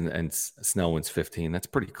 games and Snell wins 15, that's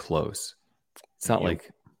pretty close. It's not like,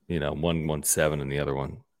 one won 7 and the other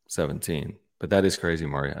one 17. But that is crazy,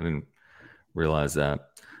 Murray. I didn't realize that.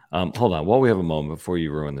 Hold on. While we have a moment before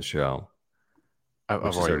you ruin the show. I've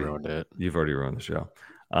already ruined it. You've already ruined the show.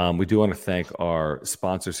 We do want to thank our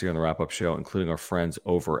sponsors here on the Wrap-Up Show, including our friends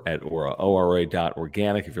over at Ora,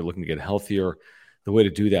 ORA.organic. If you're looking to get healthier, the way to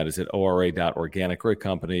do that is at ORA.organic. Great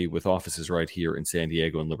company with offices right here in San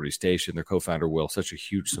Diego and Liberty Station. Their co-founder, Will, such a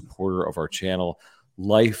huge supporter of our channel,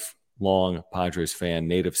 lifelong Padres fan,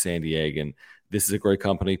 native San Diegan. This is a great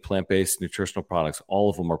company, plant-based nutritional products. All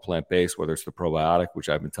of them are plant-based, whether it's the probiotic, which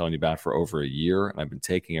I've been telling you about for over a year, and I've been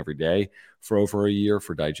taking every day for over a year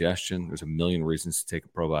for digestion. There's a million reasons to take a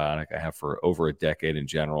probiotic. I have for over a decade in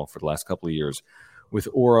general for the last couple of years. With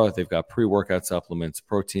Ora, they've got pre-workout supplements,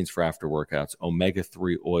 proteins for after workouts,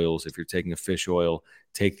 omega-3 oils. If you're taking a fish oil,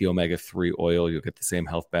 take the omega-3 oil. You'll get the same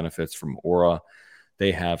health benefits from Ora.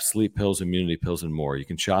 They have sleep pills, immunity pills, and more. You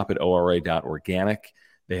can shop at ORA.organic.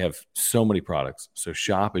 They have so many products. So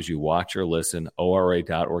shop as you watch or listen,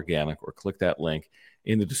 ORA.organic, or click that link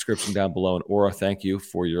in the description down below. And Ora, thank you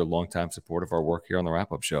for your longtime support of our work here on the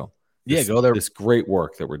Wrap-Up Show. Go there. This great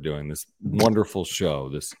work that we're doing, this wonderful show,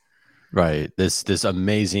 this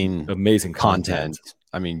amazing content.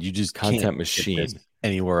 I mean, you just content can't machine get this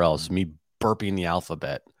anywhere else. Me burping the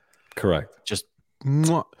alphabet. Correct. Just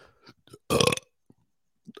no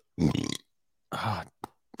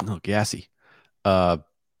gassy.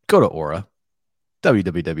 Go to Ora,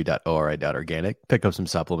 www.ora.organic, pick up some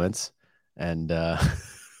supplements, and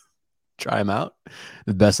try them out.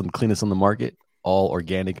 The best and cleanest on the market, all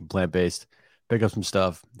organic and plant-based. Pick up some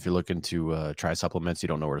stuff. If you're looking to try supplements, you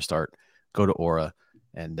don't know where to start, go to Ora.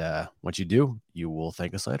 And once you do, you will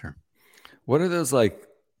thank us later. What are those like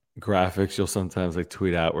graphics you'll sometimes like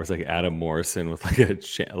tweet out where it's like Adam Morrison with like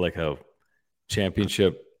a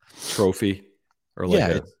championship trophy or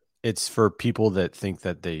like it's for people that think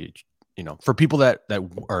that they, for people that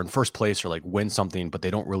are in first place or like win something, but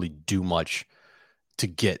they don't really do much to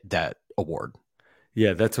get that award.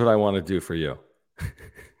 Yeah, that's what I want to do for you.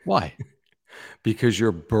 Why? Because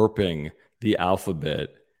you're burping the alphabet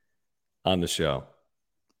on the show.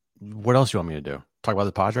 What else do you want me to do? Talk about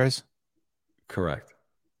the Padres? Correct.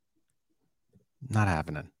 Not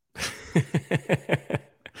happening.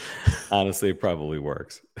 Honestly, it probably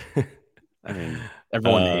works. I mean,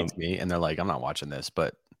 everyone hates me, and they're like, I'm not watching this,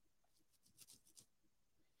 but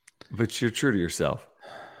you're true to yourself.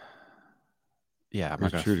 Yeah, I'm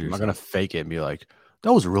not going to fake it and be like,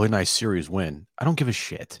 that was a really nice series win. I don't give a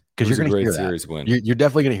shit because you're going to hear series that. Win. You're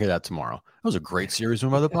definitely going to hear that tomorrow. That was a great series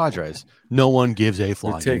win by the Padres. No one gives a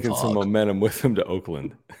flying We're taking some momentum with them to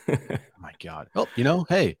Oakland. Oh my God. Oh,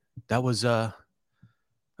 hey, that was a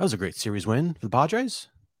great series win for the Padres,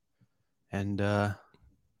 and now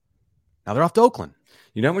they're off to Oakland.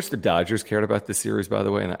 You know how much the Dodgers cared about this series, by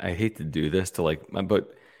the way, and I hate to do this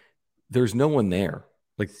but there's no one there.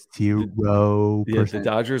 Like 0%. Yeah, the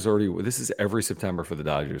Dodgers this is every September for the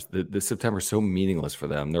Dodgers. The September is so meaningless for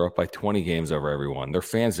them. They're up by 20 games over everyone. Their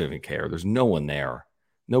fans don't even care. There's no one there.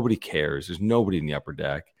 Nobody cares. There's nobody in the upper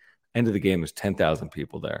deck. End of the game, there's 10,000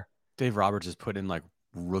 people there. Dave Roberts has put in like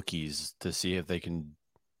rookies to see if they can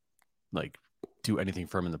like do anything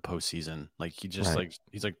for him in the postseason. Like he just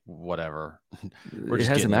he's like, whatever. It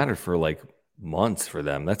hasn't mattered for like months for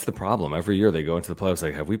them. That's the problem. Every year they go into the playoffs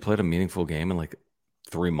like, have we played a meaningful game in like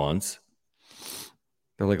 3 months?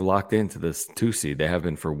 They're like locked into this 2 seed. They have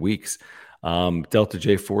been for weeks. Delta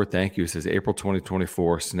J4, thank you. It says April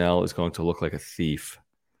 2024, Snell is going to look like a thief.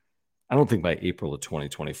 I don't think by April of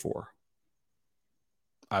 2024.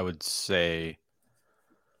 I would say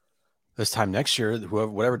this time next year,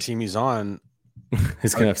 whatever team he's on,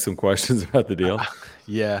 he's going to have some questions about the deal.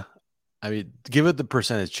 Yeah. I mean, give it the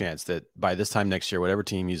percentage chance that by this time next year, whatever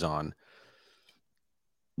team he's on,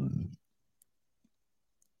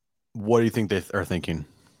 what do you think they are thinking?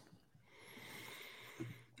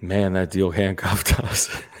 Man, that deal handcuffed us.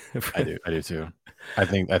 I do too. I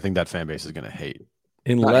think that fan base is going to hate.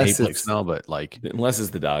 Unless hate it's Snell, but unless it's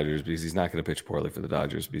the Dodgers, because he's not going to pitch poorly for the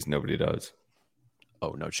Dodgers because nobody does.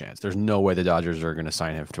 Oh, no chance. There's no way the Dodgers are going to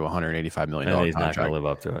sign him to a $185 million and he's contract. Not going to live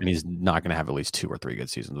up to it. And he's not going to have at least 2 or 3 good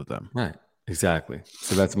seasons with them. Right. Exactly.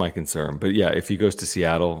 So that's my concern. But yeah, if he goes to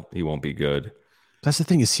Seattle, he won't be good. That's the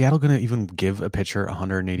thing. Is Seattle going to even give a pitcher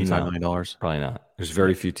 $185 million? Probably not. There's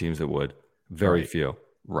very few teams that would. Very few.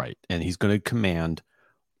 Right. And he's going to command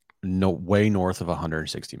way north of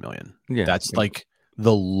 $160 million. Yeah. That's like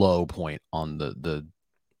the low point on the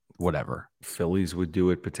whatever. Phillies would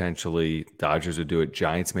do it potentially. Dodgers would do it.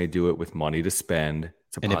 Giants may do it with money to spend.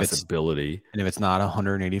 It's a possibility. And if it's not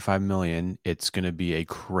 $185 million, it's going to be a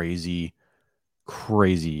crazy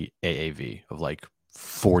AAV of like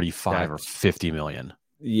 45 or 50 million.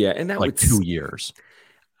 Yeah, and that like would 2 years.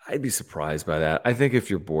 I'd be surprised by that. I think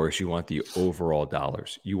if you're Boris, you want the overall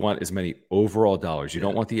dollars. You want as many overall dollars. You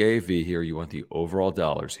don't want the AAV here. You want the overall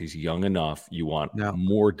dollars. He's young enough. You want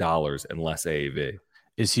more dollars and less AAV.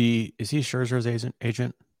 Is he Scherzer's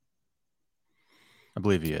agent? I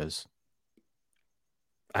believe he is.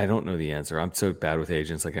 I don't know the answer. I'm so bad with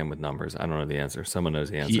agents like I am with numbers. I don't know the answer. Someone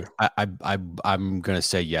knows the answer. I'm going to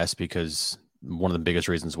say yes, because one of the biggest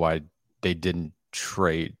reasons why they didn't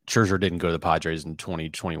trade Scherzer didn't go to the Padres in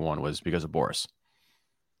 2021 was because of Boris.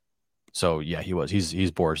 So yeah, he was.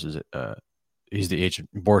 He's Boris's. He's the agent.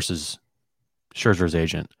 Boris's Scherzer's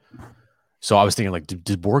agent. So I was thinking, like,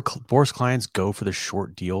 did Boris clients go for the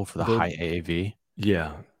short deal for the high AAV?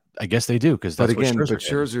 Yeah, I guess they do, because that's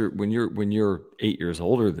Scherzer, when you're 8 years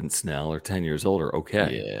older than Snell or 10 years older,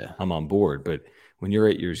 okay, yeah, I'm on board. But when you're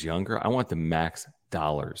 8 years younger, I want the max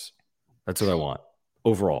dollars. That's what I want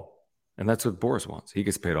overall, and that's what Boris wants. He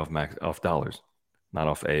gets paid off dollars, not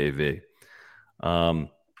off AAV.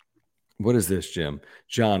 What is this, Jim?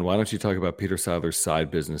 John, why don't you talk about Peter Seidler's side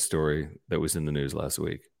business story that was in the news last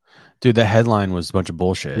week? Dude, the headline was a bunch of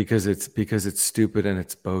bullshit. Because it's stupid and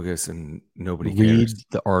it's bogus and nobody cares. Read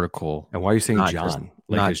the article. And why are you saying not John? Just,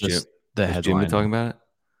 like, not just the headline. Jim been talking about it?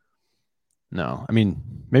 No. I mean,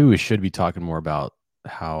 maybe we should be talking more about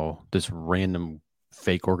how this random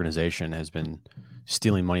fake organization has been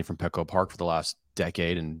stealing money from Petco Park for the last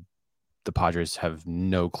decade, and the Padres have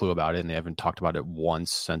no clue about it, and they haven't talked about it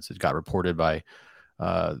once since it got reported by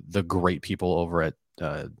the great people over at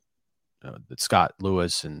Scott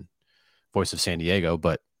Lewis and Voice of San Diego.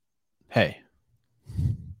 But hey,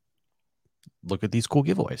 look at these cool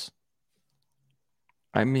giveaways.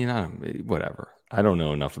 I mean, whatever. I don't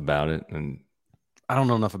know enough about it, and I don't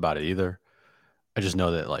know enough about it either. I just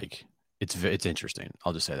know that, like, it's interesting.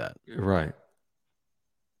 I'll just say that. Right.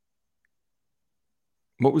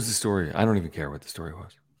 What was the story? I don't even care what the story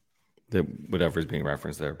was. Whatever is being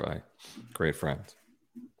referenced there by great friends.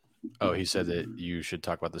 Oh, he said that you should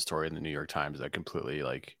talk about the story in the New York Times that completely,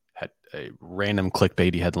 like, had a random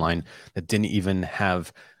clickbaity headline that didn't even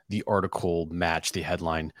have the article match the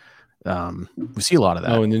headline. We see a lot of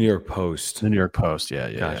that. Oh, in the New York Post. The New York Post,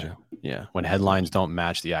 yeah. Gotcha. Yeah. When headlines don't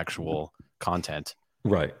match the actual content.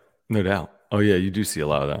 Right. No doubt. Oh, yeah, you do see a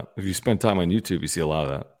lot of that. If you spend time on YouTube, you see a lot of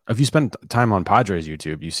that. If you spend time on Padres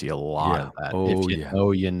YouTube, you see a lot of that. Oh, if you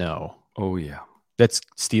know, you know. Oh, yeah. That's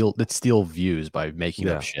steal views by making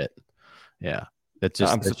up shit. Yeah.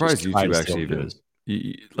 I'm surprised YouTube actually even,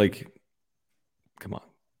 like, come on.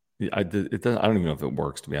 I don't even know if it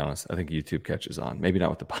works, to be honest. I think YouTube catches on. Maybe not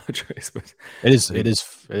with the Padres, but it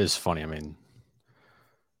is funny. I mean,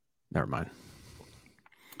 never mind.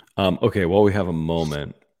 Okay, well, we have a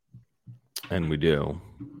moment, and we do.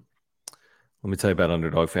 Let me tell you about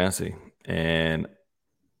Underdog Fantasy. And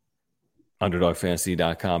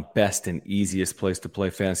UnderdogFantasy.com, best and easiest place to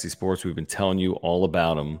play fantasy sports. We've been telling you all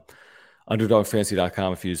about them.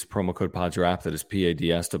 UnderdogFantasy.com, if you use promo code PADSWRAP, that is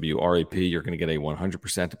PADSWRAP, you're going to get a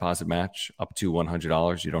 100% deposit match up to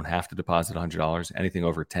 $100. You don't have to deposit $100. Anything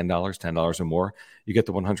over $10 or more, you get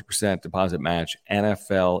the 100% deposit match.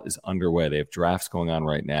 NFL is underway. They have drafts going on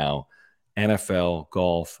right now. NFL,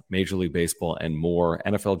 golf, Major League Baseball, and more.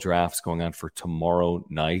 NFL drafts going on for tomorrow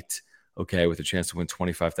night, okay, with a chance to win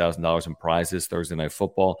 $25,000 in prizes. Thursday Night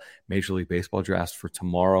Football, Major League Baseball drafts for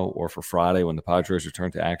tomorrow or for Friday when the Padres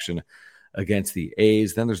return to action against the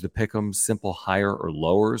A's. Then there's the pick'em, simple higher or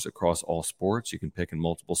lowers across all sports. You can pick in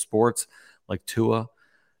multiple sports like Tua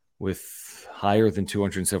with higher than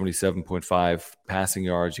 277.5 passing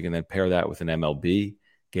yards. You can then pair that with an MLB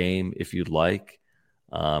game if you'd like.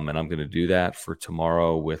 And I'm going to do that for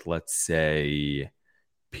tomorrow with, let's say,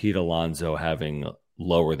 Pete Alonso having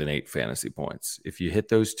lower than 8 fantasy points. If you hit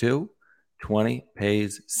those two, 20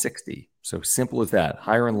 pays 60. So simple as that.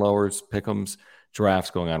 Higher and lowers, pick'ems,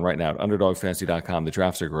 drafts going on right now at underdogfantasy.com. The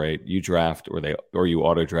drafts are great. You draft or you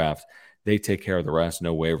auto draft. They take care of the rest.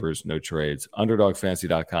 No waivers, no trades.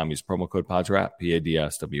 Underdogfantasy.com. Use promo code PADSWRAP,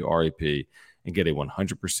 PADSWRAP, and get a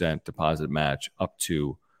 100% deposit match up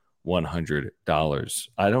to $100.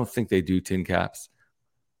 I don't think they do tin caps,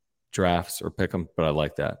 drafts, or pick them, but I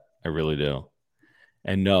like that. I really do.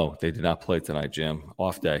 And no, they did not play tonight, Jim.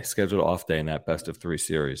 Off day. Scheduled off day in that best of 3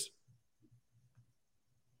 series.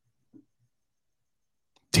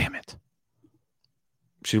 Damn it.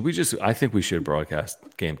 I think we should broadcast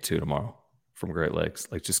game 2 tomorrow from Great Lakes.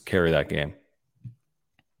 Like, just carry that game.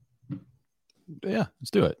 Yeah,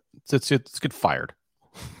 let's do it. Let's get fired.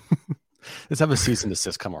 Let's have a cease and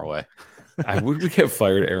desist come our way. Would we get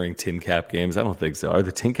fired airing tin cap games? I don't think so. Are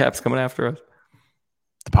the tin caps coming after us?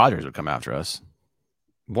 The Padres would come after us.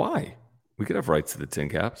 Why? We could have rights to the tin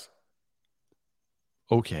caps.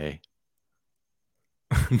 Okay.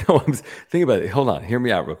 No, I'm thinking about it. Hold on. Hear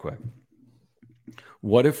me out real quick.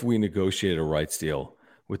 What if we negotiated a rights deal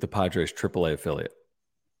with the Padres AAA affiliate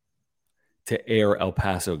to air El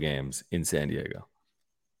Paso games in San Diego?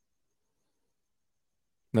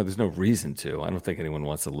 No, there's no reason to. I don't think anyone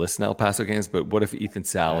wants to listen to El Paso games, but what if Ethan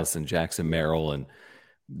Salas and Jackson Merrill and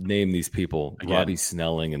name these people, Robbie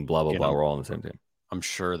Snelling and blah, blah, blah, we're all on the same team? I'm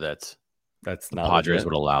sure that's the not Padres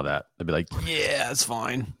would allow that. They'd be like, yeah, it's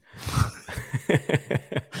fine.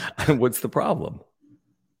 What's the problem?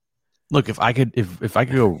 Look, if I could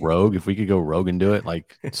go rogue, if we could go rogue and do it,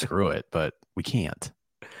 like, screw it, but we can't.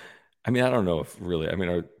 I mean, I don't know if really,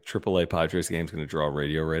 are AAA Padres games going to draw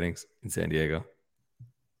radio ratings in San Diego?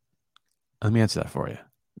 Let me answer that for you.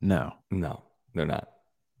 No, they're not.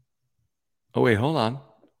 Oh, wait, hold on.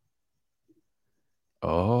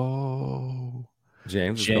 Oh,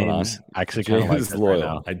 James, what's going on? Actually, James kind of is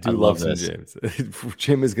loyal. I love this. James.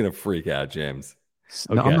 Jim is going to freak out, James.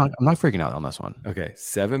 Okay. No, I'm not freaking out on this one. Okay,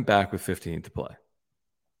 7 back with 15 to play.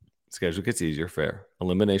 Schedule gets easier, fair.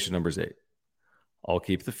 Elimination number's 8. I'll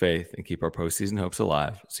keep the faith and keep our postseason hopes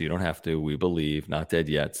alive, so you don't have to. We believe, not dead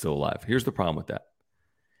yet, still alive. Here's the problem with that.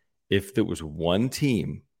 If there was one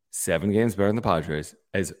team 7 games better than the Padres,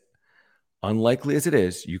 as unlikely as it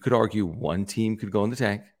is, you could argue one team could go in the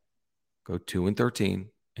tank, go 2-13,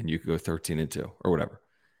 and you could go 13-2 or whatever.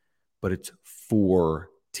 But it's 4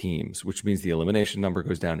 teams, which means the elimination number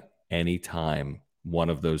goes down anytime one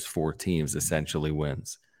of those 4 teams essentially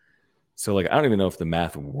wins. So, like, I don't even know if the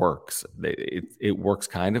math works. It works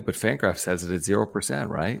kind of, but Fangraph says it at 0%,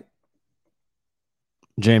 right?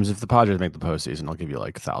 James, if the Padres make the postseason, I'll give you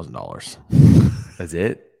like $1,000. That's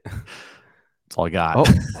it? That's all I got. Oh,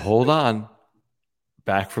 hold on.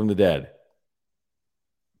 Back from the dead.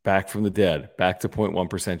 Back to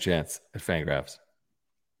 0.1% chance at Fangraphs.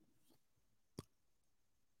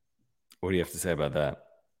 What do you have to say about that?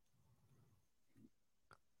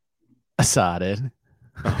 Assaded.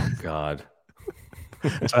 Oh God.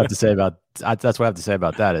 That's what I have to say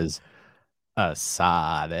about that is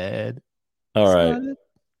assaded. All right.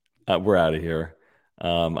 We're out of here.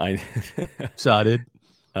 Assaded.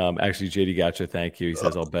 Actually, JD Gotcha, thank you. He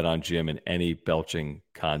says I'll bet on Jim in any belching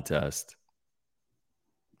contest.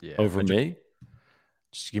 Yeah. Over me?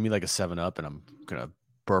 Just give me like a 7-Up and I'm gonna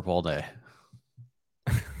burp all day.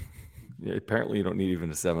 Yeah, apparently you don't need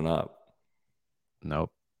even a 7-Up.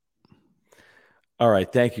 Nope. All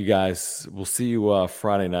right. Thank you, guys. We'll see you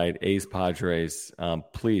Friday night. A's Padres.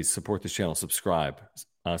 Please support this channel. Subscribe.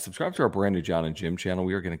 Subscribe to our brand new John and Jim channel.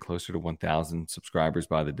 We are getting closer to 1,000 subscribers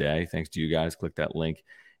by the day. Thanks to you guys. Click that link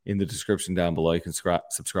in the description down below. You can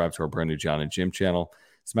subscribe to our brand new John and Jim channel.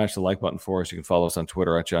 Smash the like button for us. You can follow us on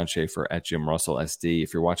Twitter at John Schaefer, at Jim Russell SD.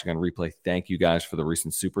 If you're watching on replay, thank you guys for the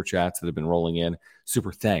recent super chats that have been rolling in. The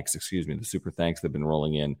super thanks that have been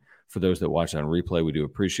rolling in for those that watch on replay. We do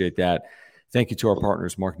appreciate that. Thank you to our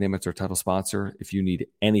partners. Mark Nimitz, our title sponsor. If you need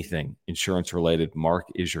anything insurance related, Mark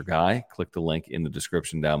is your guy. Click the link in the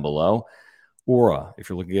description down below. Aura, if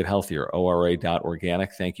you're looking to get healthier,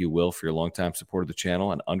 ora.organic. Thank you, Will, for your longtime support of the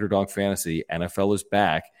channel. And Underdog Fantasy, NFL is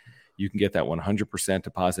back. You can get that 100%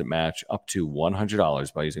 deposit match up to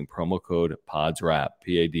 $100 by using promo code PODSWRAP,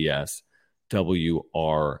 PADSWRAP.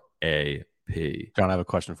 John, I have a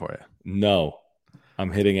question for you. No,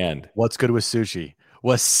 I'm hitting end. What's good with sushi?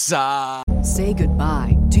 What's up? Say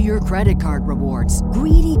goodbye to your credit card rewards.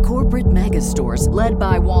 Greedy corporate mega stores, led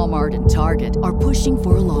by Walmart and Target, are pushing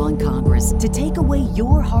for a law in Congress to take away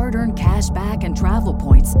your hard-earned cash back and travel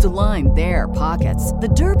points to line their pockets. The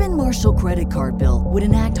Durbin-Marshall credit card bill would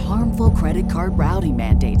enact harmful credit card routing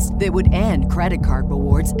mandates that would end credit card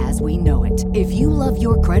rewards as we know it. If you love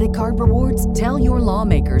your credit card rewards, tell your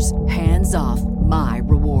lawmakers, hands off my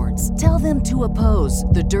rewards. Tell them to oppose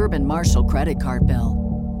the Durbin-Marshall credit card bill.